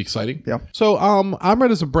similar. It's going to be exciting. Yeah. So,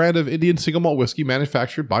 Amrit is a brand of Indian single malt whiskey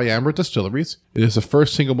manufactured by Amrit Distilleries. It is the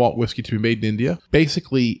first single malt whiskey to be made in India.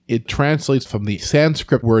 Basically, it translates from the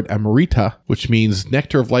Sanskrit word Amrita, which means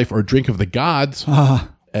nectar of life or drink of the gods.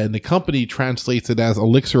 And the company translates it as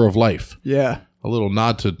elixir of life. Yeah. A little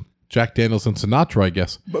nod to Jack Daniels and Sinatra, I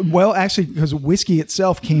guess. Well, actually, because whiskey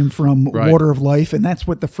itself came from Right. water of life, and that's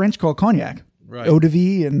what the French call cognac. Right. Eau de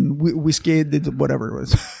vie and whiskey, whatever it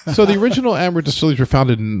was. So the original Amrit distilleries were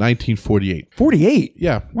founded in 1948. 48.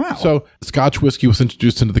 Yeah. Wow. So Scotch whiskey was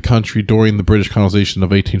introduced into the country during the British colonization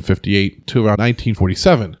of 1858 to around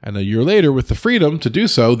 1947. And a year later, with the freedom to do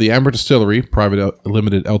so, the Amrit Distillery, private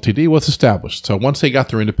limited LTD, was established. So once they got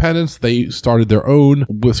their independence, they started their own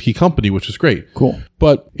whiskey company, which is great. Cool.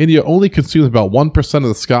 But India only consumes about 1% of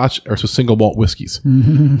the Scotch or so single malt whiskeys.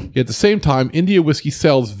 Yet at the same time, India whiskey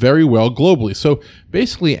sells very well globally. So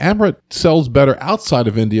basically, Amrit sells better outside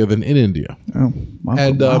of India than in India. Oh, wow.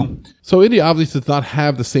 And Wow. so India obviously does not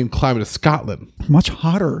have the same climate as Scotland. Much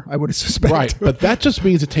hotter, I would suspect. Right. But that just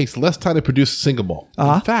means it takes less time to produce a single malt.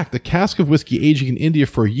 In fact, the cask of whiskey aging in India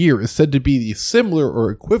for a year is said to be the similar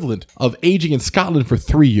or equivalent of aging in Scotland for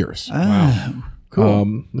 3 years.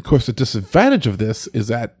 Cool. Of course, the disadvantage of this is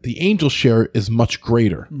that the angel share is much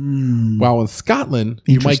greater. While in Scotland,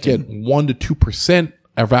 you might get 1 to 2%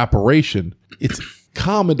 evaporation. It's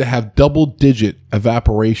common to have double-digit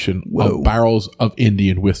evaporation of barrels of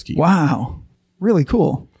Indian whiskey. Wow. Really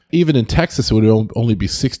cool. Even in Texas, it would only be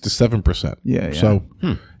 6 to 7%. Yeah. So,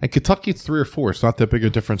 and Kentucky, it's 3 or 4. It's not that big a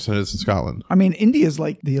difference than it is in Scotland. I mean, India is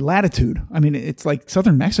like the latitude. I mean, it's like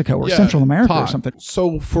southern Mexico or Central America or something.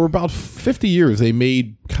 So for about 50 years, they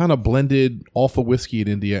made kind of blended alpha whiskey in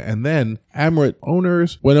India. And then Amrit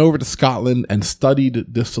owners went over to Scotland and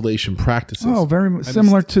studied distillation practices. Oh, very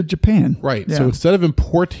similar to Japan. Right. Yeah. So instead of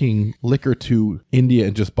importing liquor to India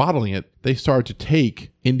and just bottling it, they started to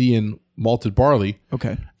take Indian malted barley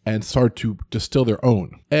Okay. and started to distill their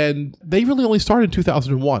own. And they really only started in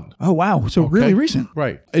 2001. Oh, wow. So really recent.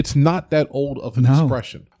 Right. It's not that old of an No.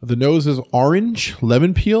 expression. The nose is orange,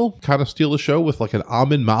 lemon peel, kind of steal the show with like an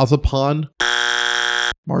almond marzipan.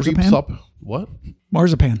 Creeps Marzipan? up. What?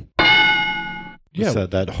 Marzipan. It's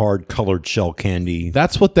that hard colored shell candy.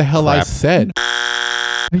 That's what the hell I Crap. said.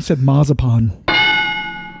 He said marzipan.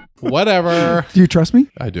 Whatever. Do you trust me?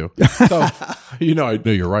 I do. So, I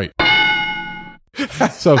know you're right.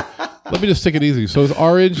 So, let me just take it easy. So, it's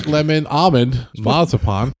orange, lemon, almond,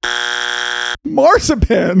 marzipan.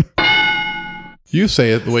 Marzipan. You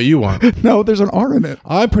say it the way you want. No, there's an R in it.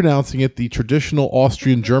 I'm pronouncing it the traditional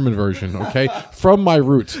Austrian German version, okay? From my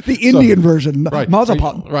roots. The Indian version. Right.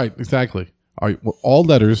 Marzipan. Right, exactly. All right, well, all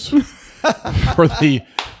letters for the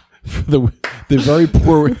very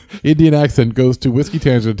poor Indian accent goes to Whiskey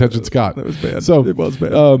Tangent, attention Scott. That was bad. So It was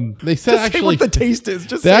bad. They said Just say actually what the taste is.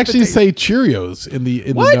 Just they say actually the taste. say Cheerios in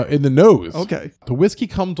the What? in the nose. Okay. The whiskey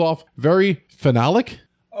comes off very phenolic.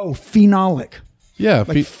 Oh, phenolic. Yeah,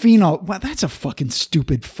 Like phenol. Wow, that's a fucking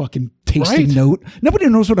stupid fucking tasting Right? note. Nobody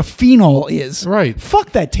knows what a phenol is. Right.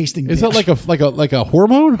 Fuck that tasting. is bitch. that like a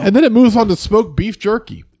hormone? And then it moves on to smoked beef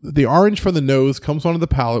jerky. The orange from the nose comes onto the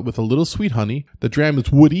palate with a little sweet honey. The dram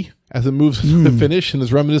is woody as it moves to the finish and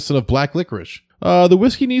is reminiscent of black licorice. The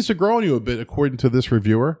whiskey needs to grow on you a bit, according to this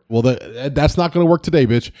reviewer. Well, that's not going to work today,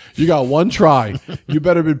 bitch. You got one try. You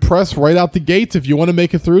better be pressed right out the gates if you want to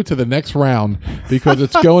make it through to the next round, because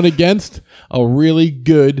it's going against a really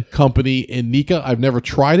good company in Nika. I've never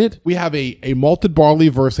tried it. We have a malted barley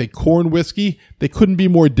versus a corn whiskey. They couldn't be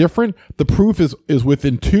more different. The proof is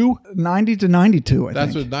within 2. 90 to 92, I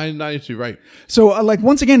That's think. what 992, right? So, like,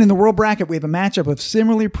 once again, in the world bracket, we have a matchup of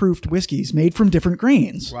similarly proofed whiskeys made from different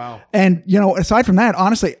grains. Wow. And, aside from that,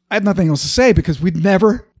 honestly, I have nothing else to say because we've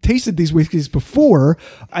never tasted these whiskeys before.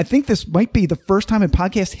 I think this might be the first time in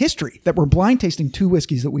podcast history that we're blind tasting 2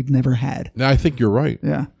 whiskeys that we've never had. Now, I think you're right.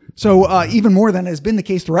 Yeah. So even more than has been the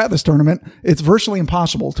case throughout this tournament, it's virtually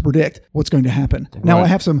impossible to predict what's going to happen. Now, Right. I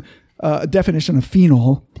have some definition of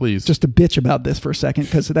phenol. Please. Just to bitch about this for a second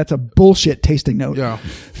because that's a bullshit tasting note. Yeah.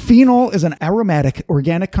 Phenol is an aromatic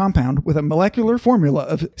organic compound with a molecular formula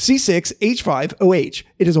of C6H5OH.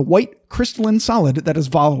 It is a white crystalline solid that is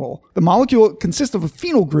volatile. The molecule consists of a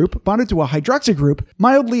phenyl group bonded to a hydroxy group,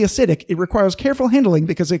 mildly acidic. It requires careful handling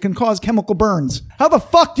because it can cause chemical burns. How the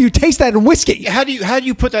fuck do you taste that in whiskey? How do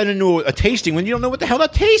you put that into a tasting when you don't know what the hell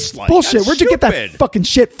that tastes like? Bullshit. That's Where'd you get that stupid. fucking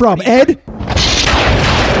shit from, Ed?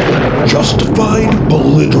 Justified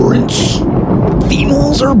belligerence.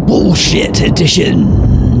 Phenols are bullshit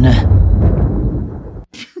edition.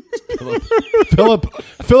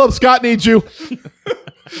 Philip Scott needs you.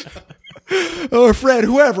 Or Fred,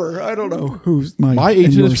 whoever. I don't know who's my My and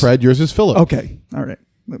agent yours. is Fred. Yours is Philip. Okay. All right.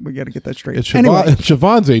 We got to get that straight. It's anyway.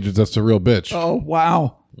 Siobhan's agent. That's the real bitch. Oh,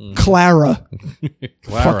 wow. Clara.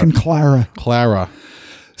 Fucking Clara. Clara.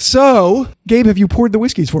 So, Gabe, have you poured the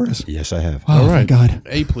whiskeys for us? Yes, I have. Oh, All thank right. God.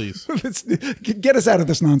 A, please. Let's get us out of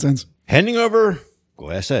this nonsense. Handing over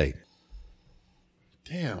glass A.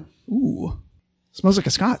 Damn. Ooh. Smells like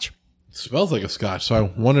a scotch. Smells like a scotch. So I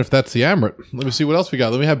wonder if that's the Amrit. Let me see what else we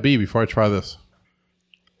got. Let me have B before I try this.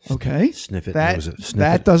 Okay. Sniff it, That, nose it, sniff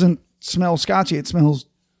that it. doesn't smell scotchy. It smells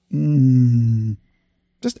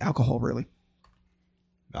just alcohol, really.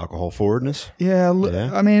 Alcohol forwardness. Yeah, Yeah.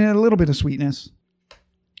 I mean, a little bit of sweetness.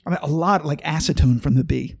 I mean, a lot like acetone from the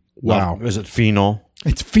bee. Wow. Is it phenol?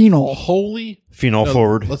 It's phenol. Holy. Phenol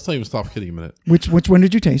forward. Let's not even stop kidding a minute. Which one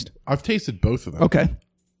did you taste? I've tasted both of them. Okay.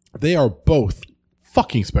 They are both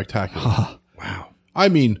fucking spectacular. Wow. I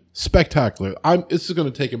mean, spectacular. This is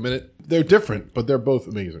going to take a minute. They're different, but they're both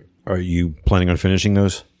amazing. Are you planning on finishing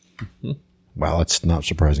those? Wow, that's not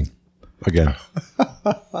surprising. Again.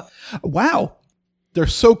 Wow. They're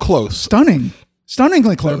so close. Stunning. Stunningly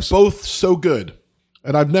They're close. both so good.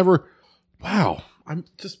 And I've never. Wow. I'm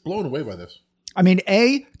just blown away by this. I mean,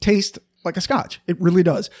 A tastes like a scotch. It really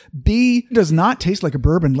does. B does not taste like a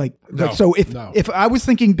bourbon. So if I was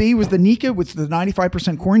thinking B was the Nika with the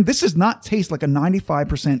 95% corn, this does not taste like a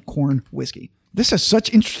 95% corn whiskey. This has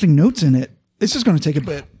such interesting notes in it. This is going to take a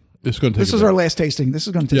bit. It's going to take This a is bit. our last tasting. This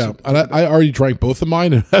is going to taste. Yeah, and I already drank both of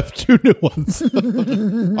mine and have 2 new ones.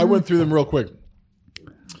 I went through them real quick.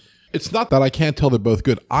 It's not that I can't tell they're both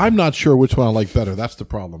good. I'm not sure which one I like better. That's the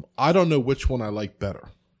problem. I don't know which one I like better.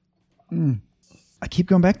 I keep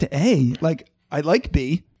going back to A. Like, I like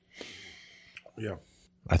B. Yeah.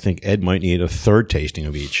 I think Ed might need a third tasting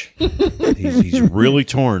of each. he's really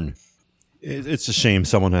torn. It's a shame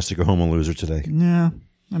someone has to go home a loser today. Yeah.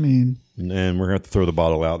 I mean, And we're going to have to throw the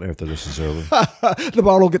bottle out after this is over. the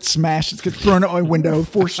bottle gets smashed. It gets thrown out my window,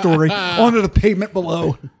 4th story, onto the pavement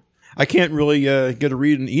below. I can't really get a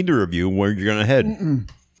read in either of you where you're going to head.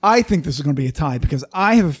 I think this is going to be a tie because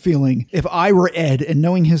I have a feeling if I were Ed and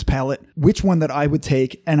knowing his palate, which one that I would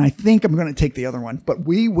take, and I think I'm going to take the other one, but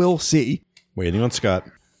we will see. Waiting on Scott.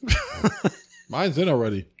 Mine's in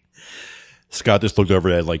already. Scott just looked over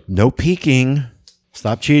at Ed like, no peeking.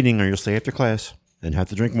 Stop cheating or you'll stay after class and have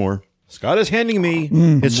to drink more. Scott is handing me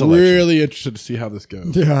his selection. Really interested to see how this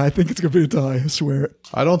goes. Yeah, I think it's going to be a tie. I swear it.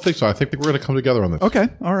 I don't think so. I think we're going to come together on this. Okay,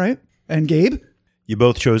 all right. And Gabe? You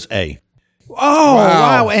both chose A. Oh,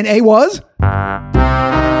 wow. And A was?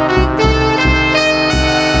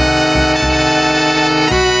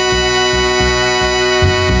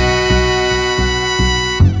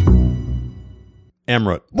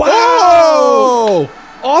 Amrut. Wow!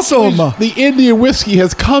 Awesome. The Indian whiskey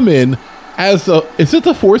has come in as is it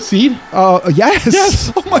the 4th seed? Yes.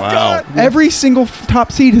 Yes. Oh, my Wow. God. Every single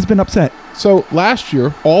top seed has been upset. So last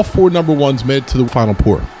year, all 4 number 1s made it to the final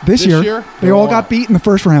pour. This year, they all got beat in the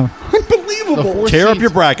first round. Unbelievable. Tear up your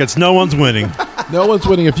brackets. No one's winning. No one's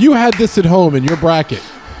winning. If you had this at home in your bracket,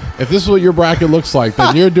 if this is what your bracket looks like,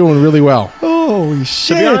 then you're doing really well. Holy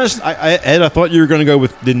shit. To be honest, Ed, I thought you were going to go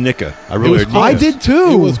with the Nika. I really did. I did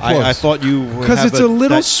too. It was close. I thought you would Because have it's a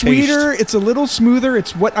little that sweeter. taste. It's a little smoother.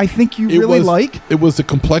 It's what I think you It really was, like. It was the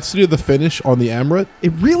complexity of the finish on the Amrut.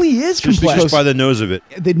 It really is Just complex. by the nose of it.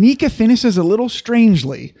 The Nika finishes a little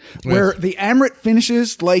strangely, where the Amrut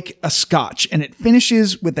finishes like a scotch, and it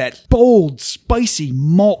finishes with that bold, spicy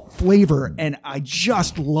malt flavor, and I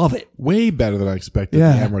just love it. Way better than I expected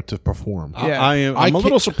Yeah. the Amrut to perform. Yeah. I'm I a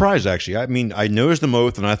little can't- surprised, actually. I mean, I nosed them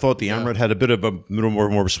both, and I thought the Amrut had a bit of a little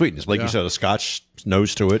more sweetness. Like you said, a Scotch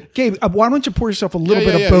nose to it. Gabe, why don't you pour yourself a little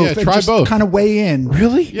Yeah, bit yeah, of both yeah. and Try just both. kind of weigh in?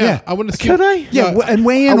 Really? Yeah. I want to see. Could I? Yeah, and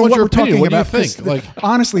weigh in I on want what your we're talking opinion. What do you about. think? 'cause Like,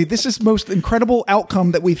 honestly, this is the most incredible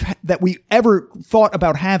outcome that we ever thought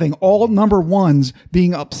about having. All number 1s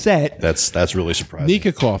being upset, That's really surprising.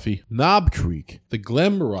 Nika Coffee, Knob Creek, the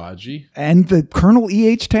Glenmorangie. and the Colonel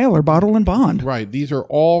E.H. Taylor Bottle and Bond. Right. These are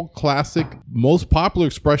all classic, most popular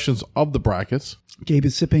expressions of the brackets. Gabe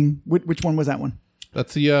is sipping. Which one was that one?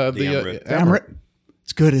 That's the Amrut. Amrut.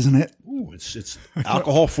 It's good, isn't it? Ooh, it's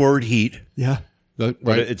alcohol forward heat, Yeah. Right.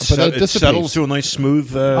 but it dissipates. settles to a nice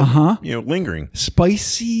smooth, lingering.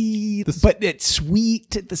 Spicy, but it's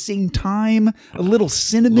sweet at the same time. A little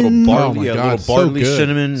cinnamon. Little Oh barley, my a God, little so barley good.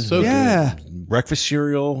 cinnamon. So yeah. Breakfast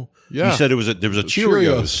cereal. Yeah. You said there was a Cheerios.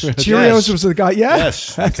 Cheerios. Cheerios Yes. was the guy. Yeah.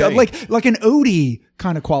 Yes, That's okay. like an Odie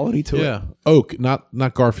kind of quality to it. Yeah. Oak, not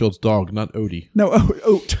Garfield's dog, not Odie. No,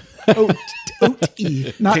 oat.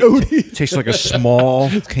 Oat-y, not Odie. Tastes like a small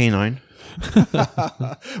canine.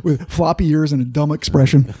 With floppy ears and a dumb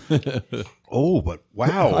expression. Oh, but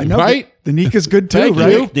wow. I know. Right? The Nika's good too, Thank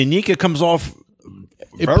right? you. The Nika comes off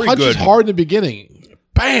It very punches good, hard in the beginning.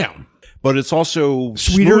 Bam. but it's also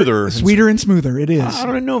smoother. Sweeter and smoother. It is. I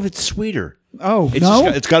don't know if it's sweeter. Oh, It's no?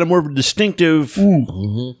 it's got a more distinctive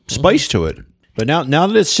spice to it. But now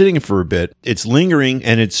that it's sitting for a bit, it's lingering,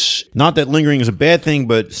 and it's not that lingering is a bad thing,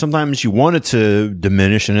 but sometimes you want it to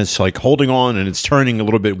diminish, and it's like holding on, and it's turning a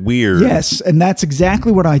little bit weird. Yes, and that's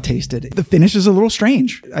exactly what I tasted. The finish is a little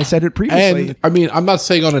strange. I said it previously. And I mean, I'm not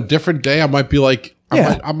saying on a different day I might be like,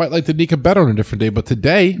 Yeah. I might like the Nika better on a different day, but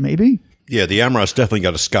today, Maybe. Yeah, the Amrut's definitely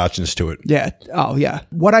got a scotchness to it. Yeah. Oh, yeah.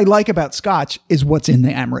 What I like about Scotch is what's in the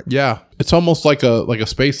Amrut. yeah, it's almost like a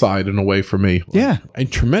space side in a way for me. Yeah. And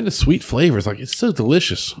tremendous sweet flavors. Like, it's so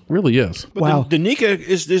delicious. It really is. But Wow. the Nika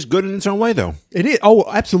is good in its own way, though. It is. Oh,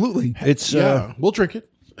 absolutely. It's Yeah, we'll drink it.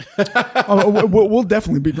 Oh, we'll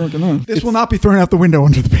definitely be drinking that. This will not be thrown out the window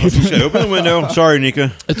under the pavement. open the window. Sorry,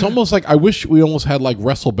 Nika. It's almost like I wish we almost had like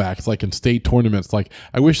wrestlebacks, like in state tournaments. Like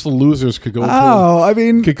I wish the losers could go. Oh, I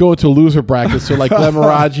mean, Could go into loser brackets. So like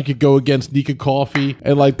Glenmorangie could go against Nika Coffee,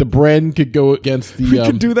 and like the Bren could go against the. we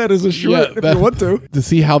can do that as a short if that- you want to. To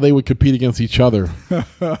see how they would compete against each other.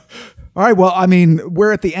 All right. Well, I mean,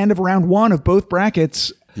 we're at the end of round 1 of both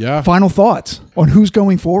brackets. Yeah. Final thoughts on who's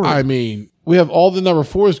going forward. I mean, we have all the number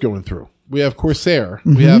 4s going through. We have Corsair.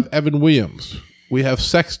 Mm-hmm. We have Evan Williams. We have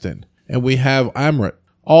Sexton, and we have Amrut.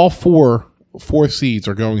 All four seeds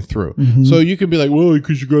are going through. Mm-hmm. So you can be like, well,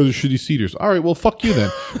 because you guys are shitty seeders. All right, well, fuck you then.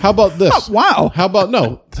 How about this? Wow. How about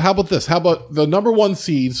this? How about the number 1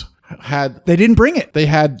 seeds had They didn't bring it. they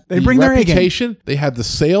had the bring their A game. reputation, they had the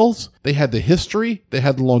sales, they had the history, they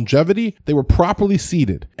had the longevity, they were properly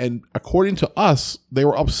seeded. And according to us, they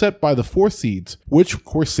were upset by the 4 seeds, which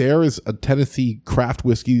Corsair is a Tennessee craft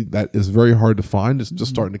whiskey that is very hard to find. It's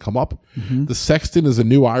just starting to come up. The Sexton is a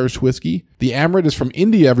new Irish whiskey The Amrit is from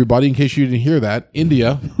India, everybody, in case you didn't hear that.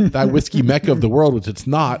 India, that whiskey mecca of the world, which it's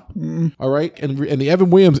not. All right. And the Evan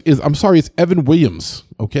Williams it's Evan Williams.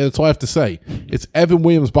 Okay. That's all I have to say. It's Evan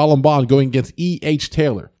Williams Bottle and Bond going against E.H.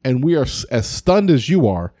 Taylor. And we are as stunned as you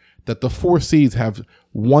are that the 4 seeds have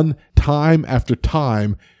won time after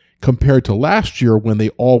time compared to last year when they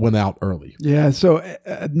all went out early. Yeah, so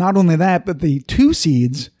not only that, but the 2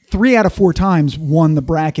 seeds, 3 out of 4 times won the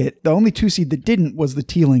bracket. The only 2 seed that didn't was the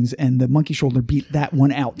Teelings, and the Monkey Shoulder beat that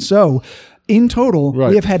one out. So in total,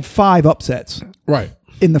 we have had 5 upsets. Right.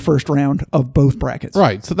 In the first round of both brackets.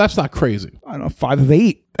 Right. So that's not crazy. I don't know, 5 of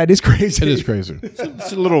 8. That is crazy. It is crazy.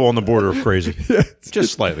 It's a little on the border of crazy.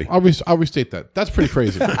 Just slightly. I'll restate that. That's pretty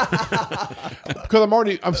crazy.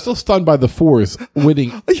 Because I'm still stunned by the 4s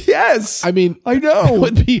winning. Yes. I mean, I know.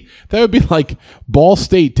 That would be like Ball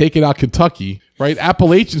State taking out Kentucky, right?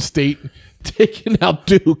 Appalachian State taking out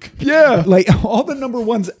Duke. Yeah. Like all the number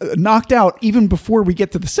ones knocked out even before we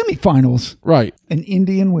get to the semifinals. Right. An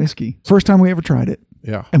Indian whiskey. First time we ever tried it.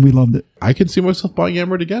 Yeah. And we loved it. I can see myself buying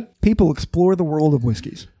Amrit again. People explore the world of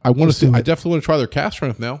whiskeys. I definitely want to try their cast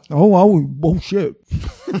strength now. Oh shit.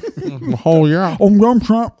 Oh yeah.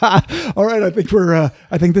 All right,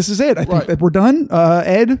 I think this is it. I think that we're done.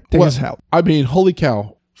 Ed, take us out. I mean, holy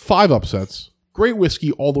cow. 5 upsets. Great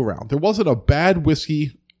whiskey all around. There wasn't a bad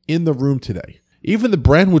whiskey in the room today. Even the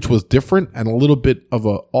brand, which was different and a little bit of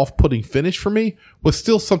a off-putting finish for me, was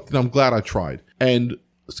still something I'm glad I tried. And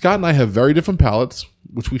Scott and I have very different palates,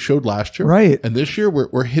 which we showed last year. Right. And this year,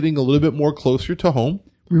 we're hitting a little bit more closer to home.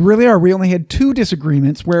 We really are. We only had 2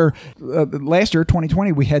 disagreements where last year,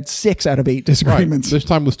 2020, we had 6 out of 8 disagreements. Right. This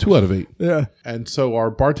time was 2 out of 8. Yeah. And so our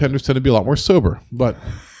bartenders tend to be a lot more sober. But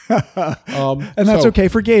and that's okay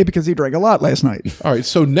for Gabe because he drank a lot last night. All right.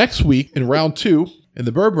 So next week in round 2, in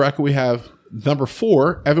the bourbon bracket, we have number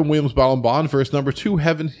 4, Evan Williams Bottle and Bond versus number 2,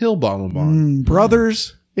 Heaven Hill Bottle and Bond.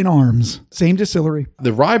 Brothers in arms. Same distillery.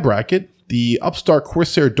 The rye bracket, the Upstart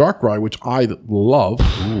Corsair Dark Rye, which I love.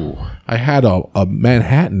 Ooh. I had a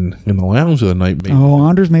Manhattan in the lounge the other night. Oh,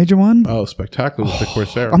 Anders made you one? Oh, spectacular with the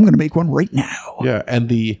Corsair. I'm going to make one right now. Yeah, and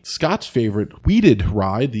the Scott's favorite wheated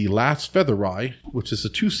rye, the Last Feather Rye, which is a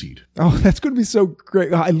 2 seed. Oh, that's going to be so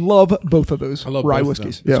great. I love both of those rye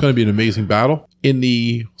whiskeys. It's going to be an amazing battle. In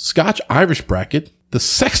the Scotch-Irish bracket, the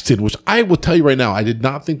Sexton, which I will tell you right now, I did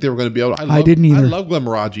not think they were going to be able to. I didn't either. I love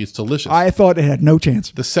Glenmorangie. It's delicious. I thought it had no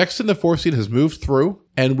chance. The Sexton, the 4 seed, has moved through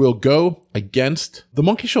and will go against the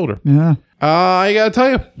Monkey Shoulder. Yeah. I got to tell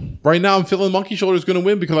you, right now I'm feeling Monkey Shoulder is going to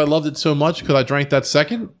win because I loved it so much because I drank that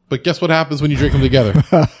second. But guess what happens when you drink them together?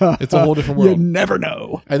 It's a whole different world. You never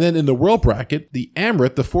know. And then in the world bracket, the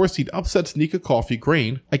Amrit, the 4 seed, upsets Nika Coffee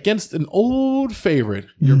Grain against an old favorite,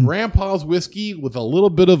 your grandpa's whiskey with a little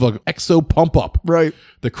bit of an XO pump up. Right.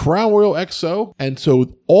 The Crown Royal XO. And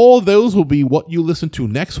so all of those will be what you listen to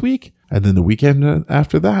next week. And then the weekend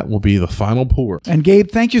after that will be the final pour. And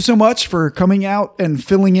Gabe, thank you so much for coming out and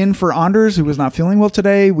filling in for Anders, who was not feeling well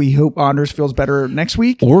today. We hope Anders feels better next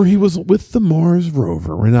week. Or he was with the Mars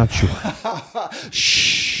rover. We're not sure.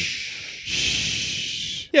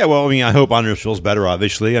 Yeah, well, I mean, I hope Anders feels better,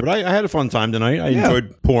 obviously. But I had a fun time tonight. I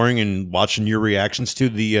enjoyed pouring and watching your reactions to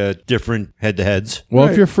the different head-to-heads. Well,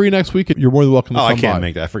 if you're free next week, you're more than welcome to come I can't by.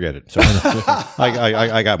 make that. Forget it. So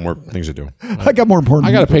I got more things to do. I got more important.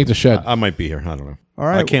 I got to paint the shed. I might be here. I don't know. All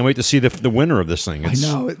right. I can't wait to see the winner of this thing. I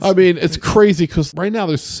know. I mean, it's crazy because right now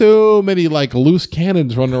there's so many like loose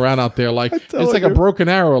cannons running around out there. Like it's like a broken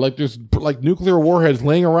arrow. Like there's like nuclear warheads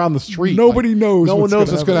laying around the street. Nobody knows. No one what's knows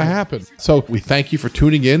gonna what's going to happen. So we thank you for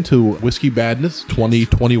tuning in to Whiskey Badness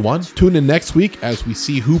 2021. Tune in next week as we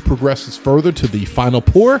see who progresses further to the final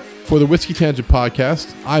pour for the Whiskey Tangent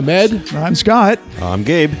podcast. I'm Ed. I'm Scott. I'm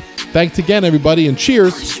Gabe. Thanks again, everybody, and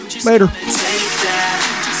cheers. Later.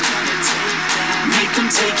 Make them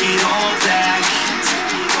take it all back.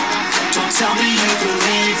 Don't tell me you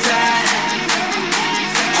believe that.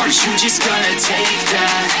 Are you just gonna take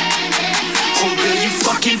that? Or will you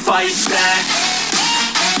fucking fight back?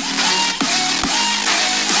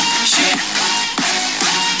 Yeah.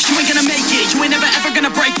 You ain't gonna make it, you ain't never ever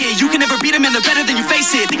gonna break it. You can never beat them and they're better than you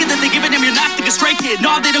face it. Thinking that they give a damn, you're not thinking straight, kid.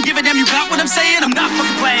 No, they don't give a damn, you got what I'm saying? I'm not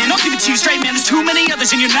fucking playing, I'll give it to you straight, man. There's too many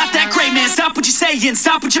others and you're not that great, man. Stop what you're saying,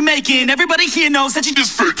 stop what you're making. Everybody here knows that you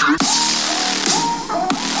just fake it.